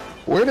go?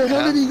 Where the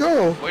hell did he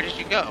go? Where did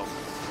you go?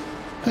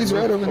 He's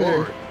right over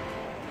there.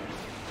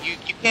 You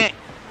can't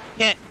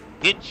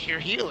ditch your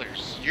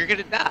healers. You're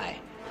gonna die.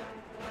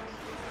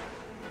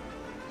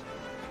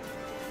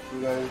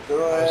 You guys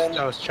doing?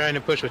 I was trying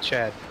to push with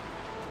Chad.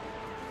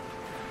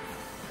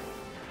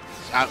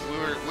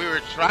 We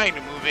were trying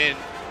to move in.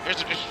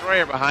 There's a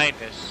destroyer behind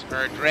us,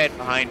 or a dread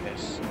behind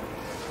us.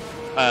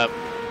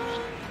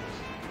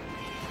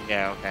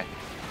 Yeah, okay.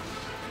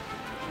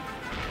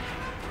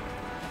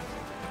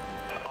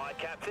 Aye,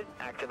 Captain.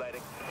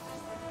 Activating.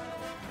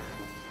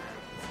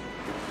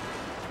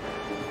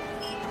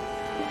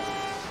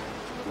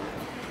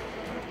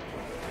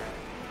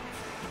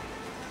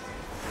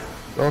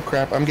 Oh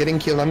crap, I'm getting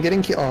killed.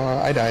 Oh,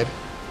 I died.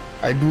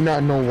 I do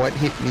not know what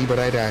hit me, but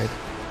I died.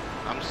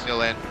 I'm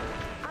still in.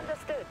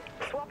 Understood.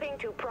 Swapping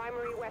to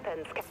primary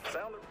weapons.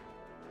 Sound.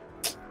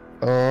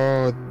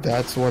 Oh,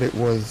 that's what it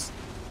was.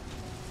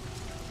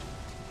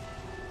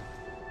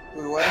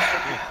 Wait, what?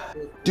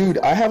 Dude,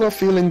 I have a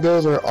feeling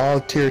those are all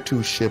tier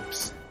 2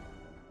 ships.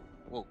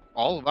 Well,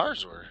 all of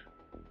ours were.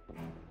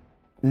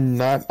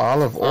 Not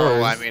all of ours.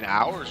 Oh, I mean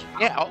ours.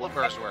 Yeah, all of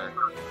ours were.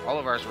 All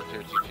of ours were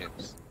tier 2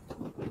 ships.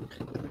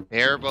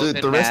 They're both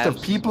the rest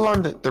of people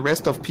on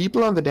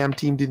the damn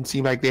team didn't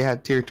seem like they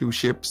had tier 2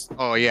 ships.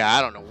 Oh yeah,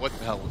 I don't know what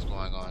the hell was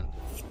going on.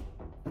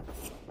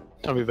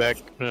 I'll be back.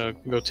 I'm gonna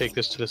go take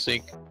this to the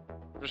sink.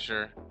 For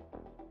sure.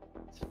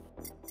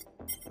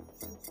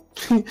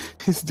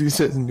 This dude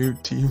says new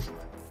team.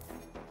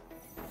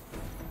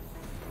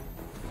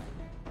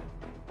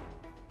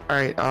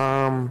 Alright,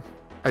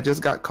 I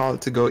just got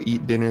called to go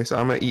eat dinner, so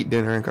I'm gonna eat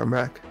dinner and come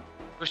back.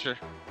 For sure.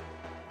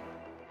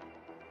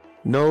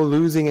 No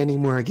losing any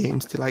more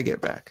games till I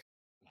get back.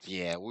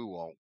 Yeah, we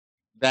won't.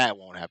 That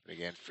won't happen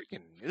again.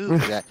 Freaking knew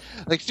that.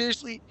 Like,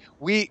 seriously,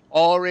 we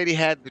already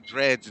had the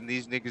dreads and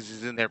these niggas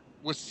is in there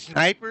with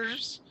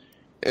snipers?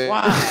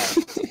 Why?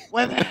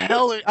 Why the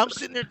hell I'm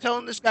sitting there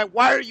telling this guy,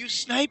 why are you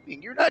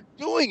sniping? You're not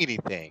doing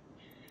anything.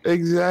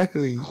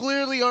 Exactly.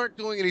 Clearly aren't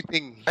doing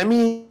anything. I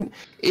mean,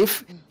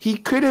 if he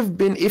could have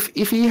been,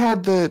 if he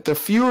had the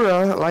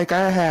Fura like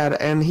I had,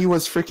 and he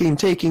was freaking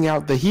taking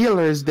out the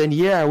healers, then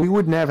yeah, we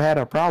wouldn't have had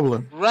a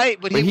problem. Right,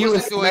 but he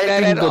wasn't doing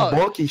that at all. The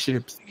bulky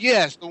ships.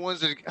 Yes, the ones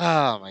that.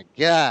 Oh my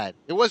God,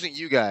 it wasn't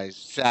you guys,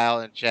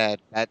 Sal and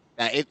Chad.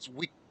 It's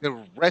we. The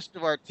rest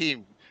of our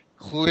team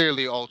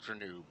clearly ultra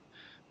noob.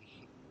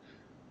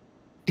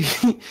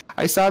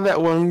 I saw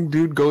that one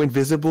dude go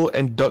invisible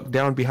and duck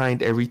down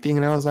behind everything,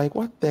 and I was like,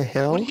 what the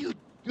hell? What are you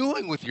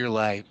doing with your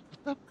life?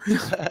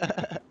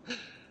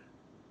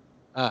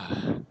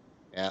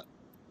 Yeah.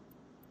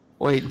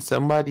 Wait,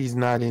 somebody's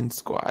not in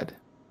squad.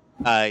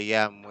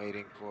 Yeah, I'm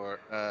waiting for,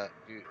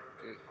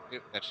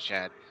 that's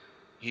Chad.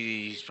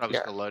 He's probably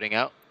still loading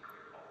out.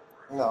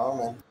 No, I'm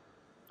in.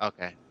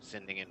 Okay,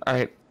 sending in.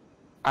 Alright,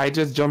 I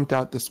just jumped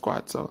out the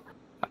squad, so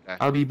okay.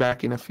 I'll be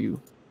back in a few.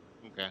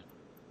 Okay.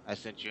 I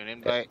sent you an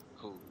invite.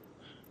 Cool.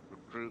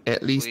 Recruit.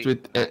 At least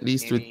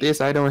with this,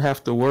 I don't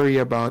have to worry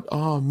about.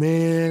 Oh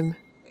man.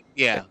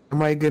 Yeah.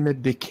 Am I gonna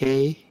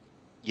decay?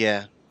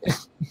 Yeah.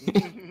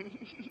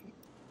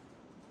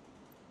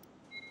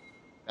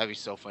 That'd be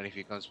so funny if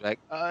he comes back.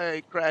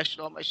 I crashed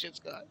and all my shit's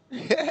gone.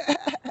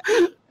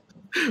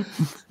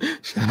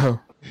 Shut up.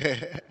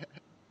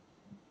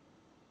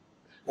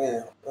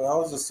 Hey,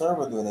 how's the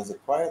server doing? Is it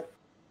quiet?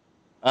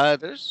 There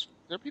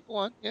are people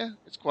on. Yeah,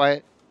 it's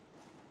quiet.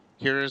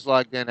 Kira's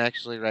logged in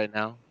actually right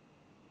now.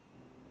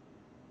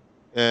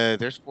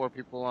 There's 4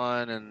 people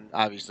on, and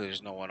obviously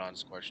there's no one on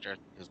Scorched Earth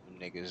because the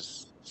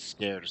niggas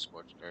scared of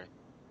Scorched Earth.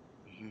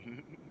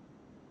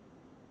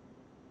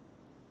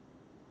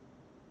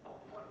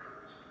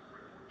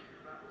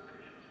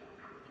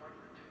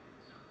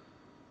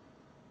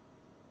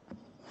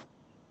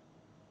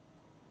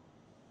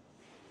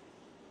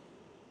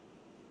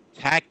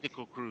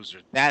 Tactical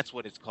cruiser. That's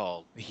what it's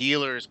called. The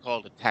healer is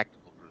called a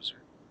tactical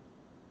cruiser.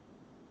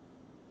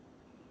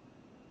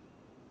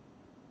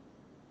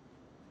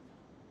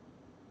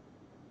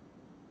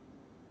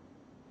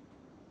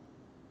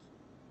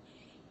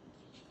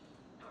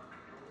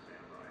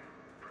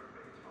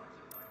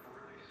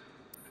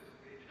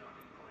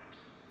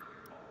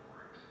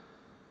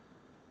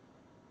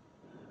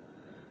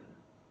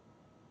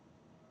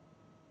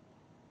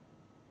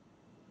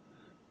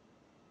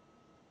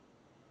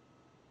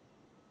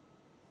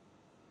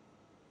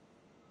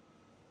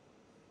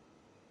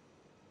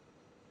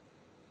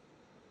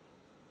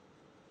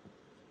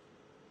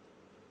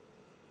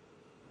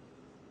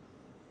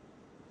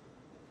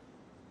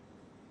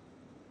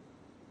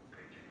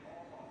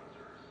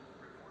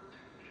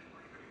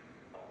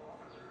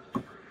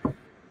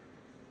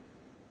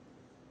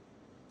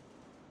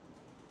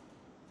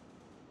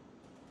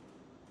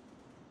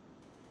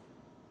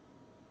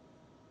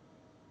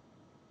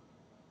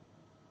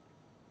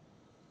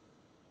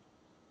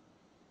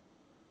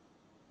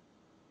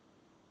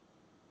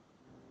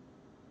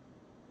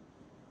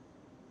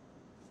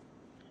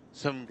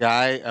 some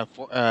guy, a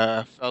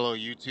fellow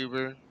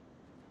YouTuber,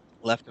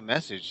 left a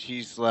message.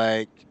 He's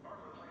like,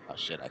 "Oh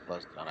shit, I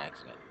closed it on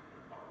accident."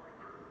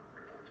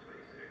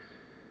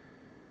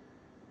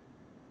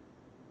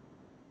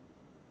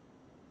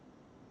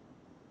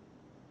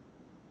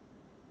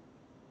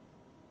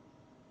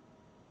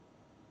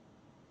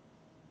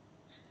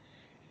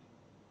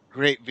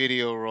 Great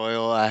video,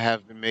 Royal. I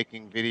have been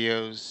making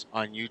videos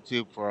on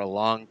YouTube for a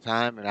long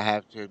time, and I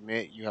have to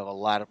admit, you have a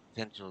lot of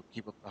potential.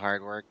 Keep up the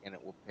hard work, and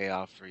it will pay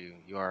off for you.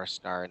 You are a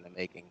star in the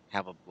making.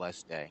 Have a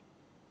blessed day.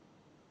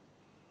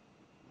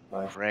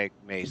 Bye. Craig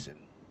Mason.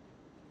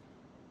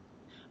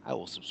 I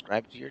will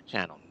subscribe to your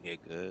channel,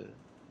 nigga.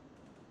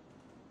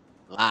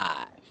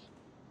 Live.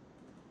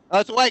 Oh,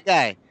 it's a white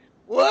guy.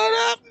 What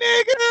up,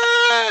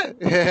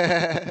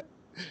 nigga?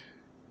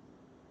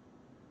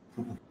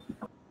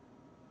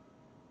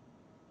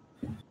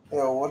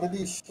 Yo, what are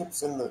these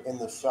ships in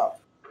the shop?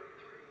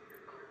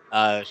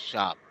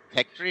 Shop.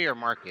 Tech Tree or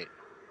Market?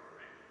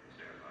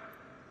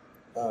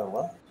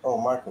 What? Oh,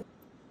 market.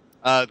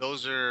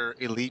 Those are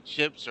elite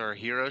ships or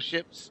hero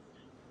ships.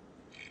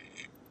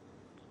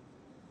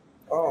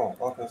 Oh,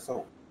 okay.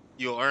 So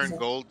You'll earn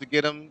gold to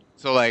get them.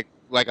 So like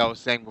I was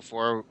saying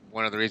before,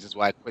 one of the reasons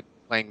why I quit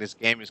playing this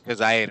game is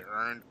because I had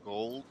earned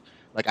gold.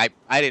 Like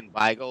I didn't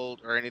buy gold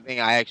or anything.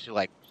 I actually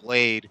like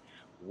played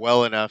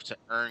well enough to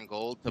earn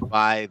gold to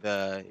buy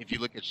the. If you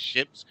look at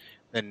ships,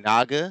 the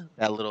Naga,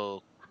 that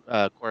little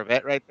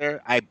Corvette right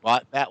there, I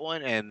bought that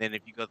one. And then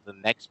if you go to the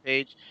next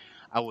page,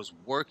 I was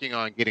working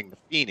on getting the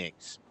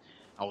Phoenix.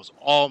 I was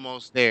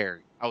almost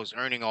there. I was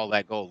earning all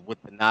that gold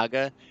with the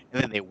Naga,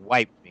 and then they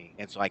wiped me,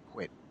 and so I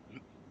quit.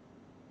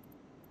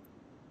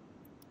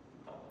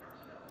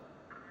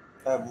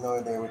 I have no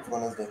idea which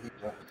one is the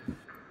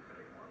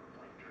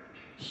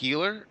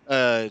healer.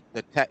 Healer,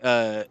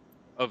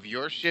 of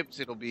your ships,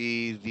 it'll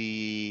be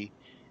the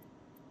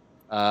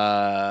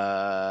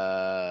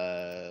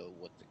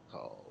what's it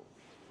called?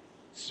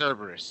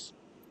 Cerberus.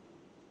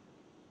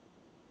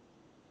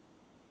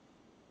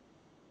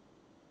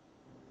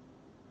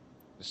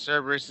 The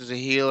Cerberus is a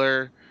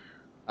healer.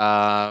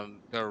 The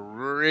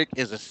Rurik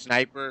is a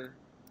sniper.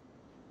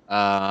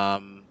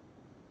 The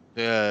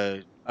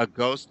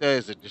Agosta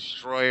is a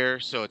destroyer,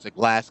 so it's a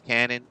glass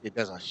cannon. It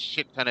does a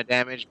shit ton of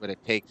damage, but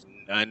it takes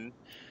none.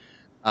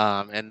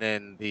 And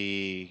then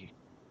the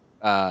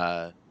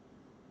where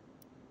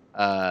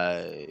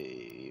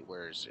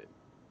is it?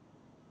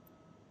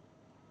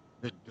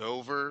 The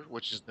Dover,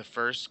 which is the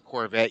first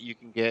Corvette you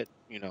can get,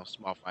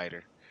 small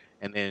fighter.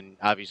 And then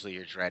obviously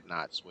your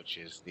Dreadnoughts, which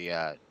is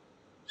the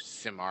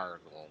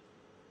Cimargal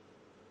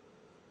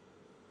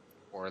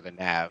or the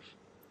Nav.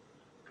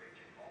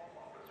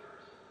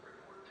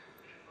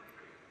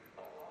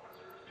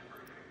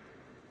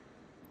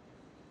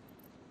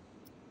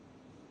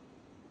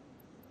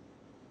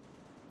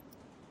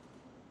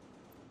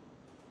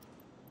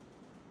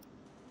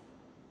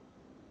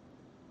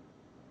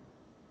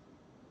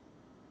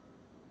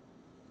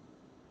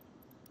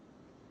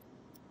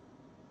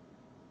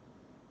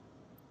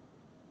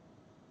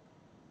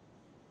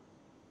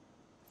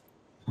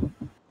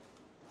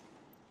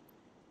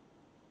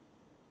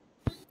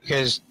 You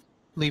guys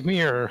leave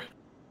me or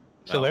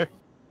still there?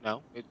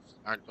 No,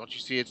 don't you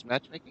see it's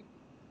matchmaking?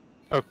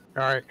 Oh, all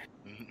right.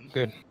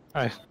 Good.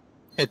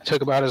 It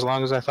took about as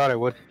long as I thought it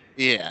would.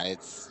 Yeah,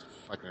 it's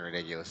fucking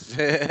ridiculous.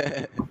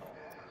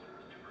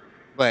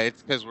 But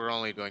it's because we're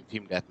only doing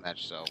team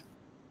deathmatch, so.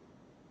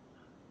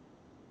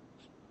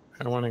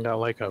 I went and got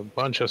like a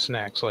bunch of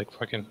snacks, like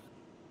fucking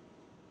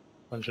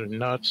bunch of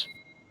nuts,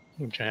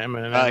 jam,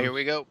 and here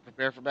we go.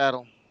 Prepare for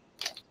battle.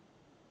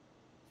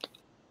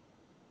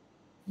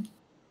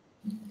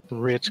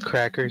 Ritz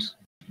crackers.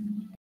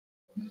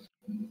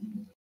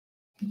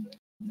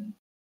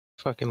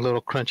 Fucking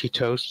little crunchy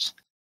toasts.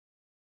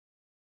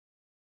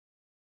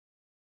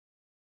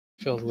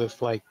 Filled with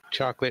like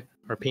chocolate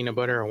or peanut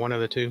butter or one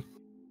of the two.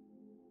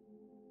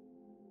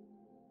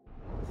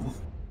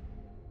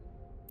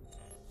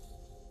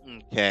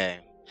 Okay.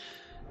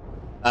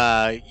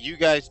 You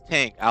guys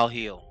tank. I'll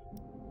heal.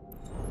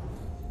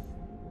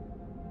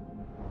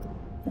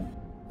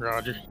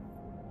 Roger.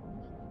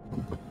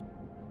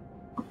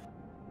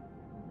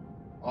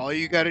 All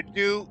you gotta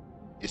do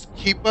is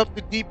keep up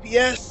the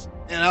DPS,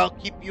 and I'll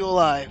keep you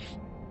alive.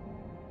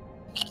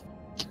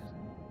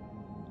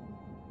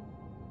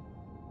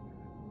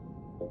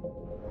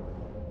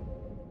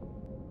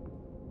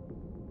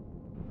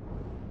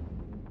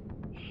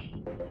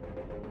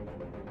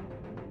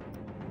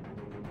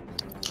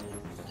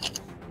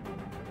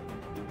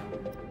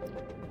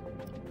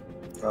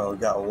 Oh, we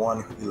got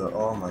one healer.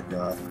 Oh my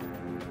god.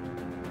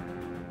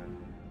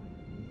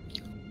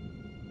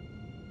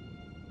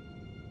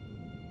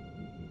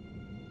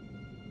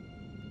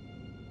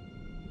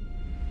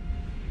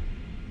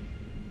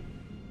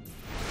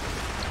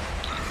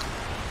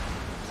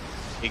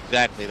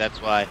 Exactly, that's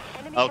why.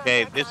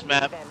 Okay, this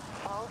map.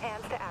 All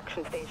hands to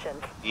action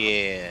stations.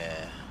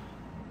 Yeah.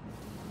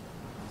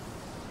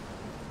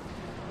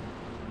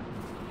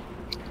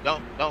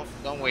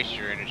 Don't waste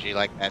your energy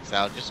like that,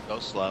 Sal. Just go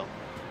slow.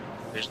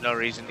 There's no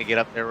reason to get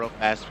up there real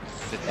fast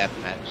because it's a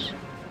deathmatch.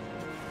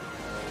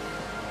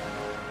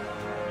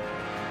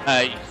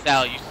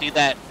 Sal, you see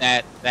that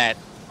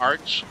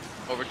arch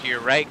over to your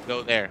right?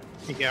 Go there.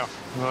 Yeah.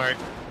 All right.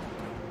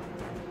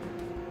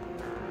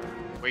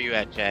 Where you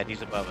at, Chad?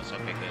 He's above us.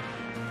 Okay, good.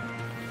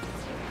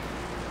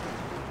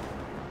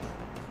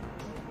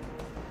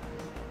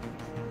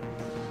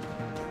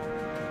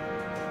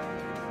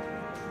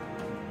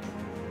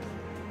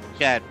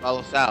 Chad,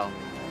 follow Sal.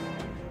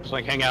 Just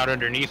like hang out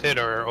underneath it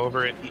or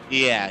over it.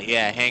 Yeah,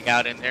 hang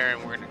out in there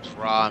and we're gonna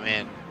draw him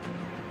in.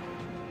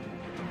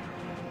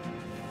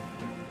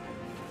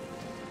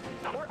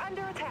 We're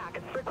under attack.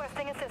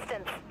 Requesting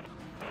assistance.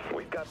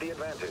 We've got the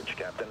advantage,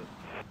 Captain.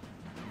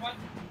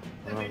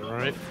 All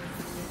right.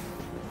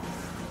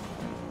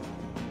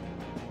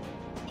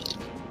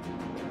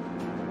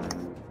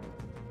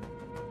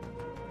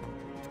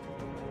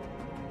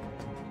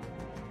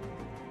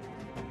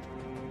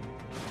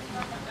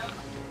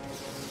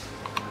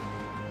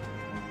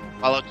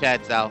 Follow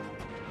Chad, Sal.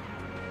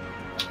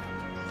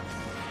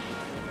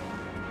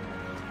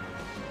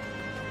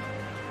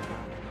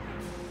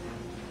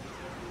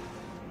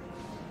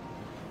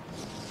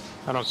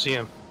 I don't see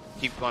him.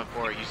 Keep going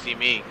forward. You see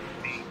me.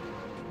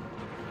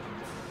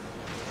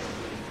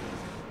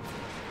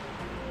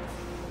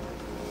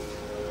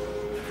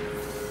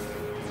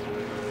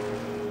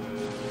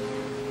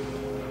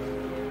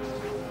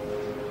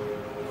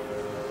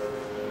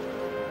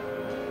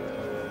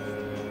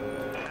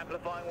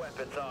 Amplifying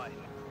weapons eye.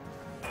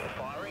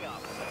 Firing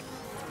up.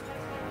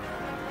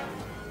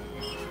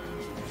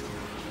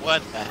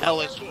 What the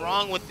hell is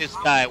wrong with this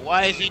guy?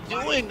 Why is he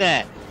doing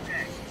that?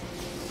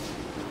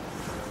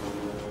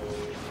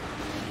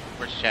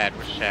 Where's Chad?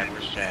 Where's Chad?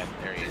 Where's Chad?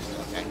 There he is.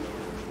 Okay.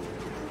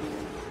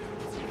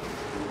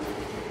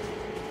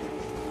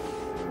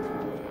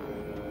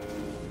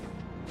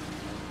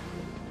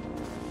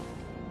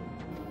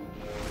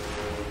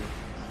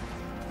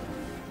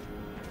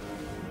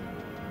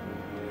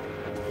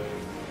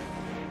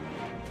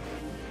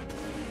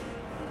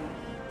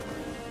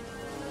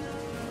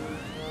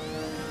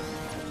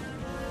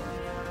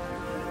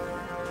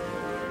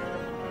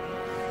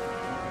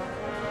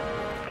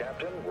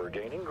 Captain, we're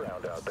gaining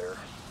ground out there.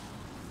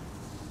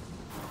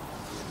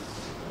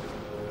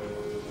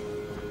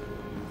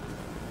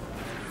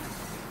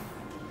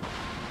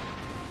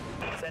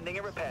 Sending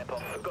a repair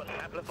pod. We've got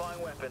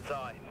amplifying weapons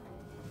eye.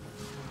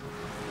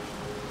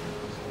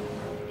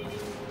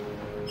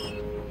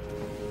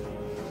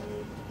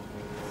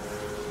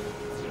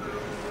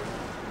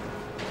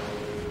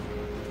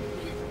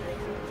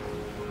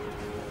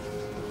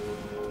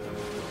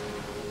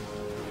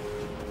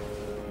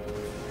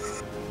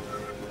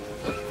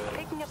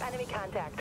 Picking up enemy contact.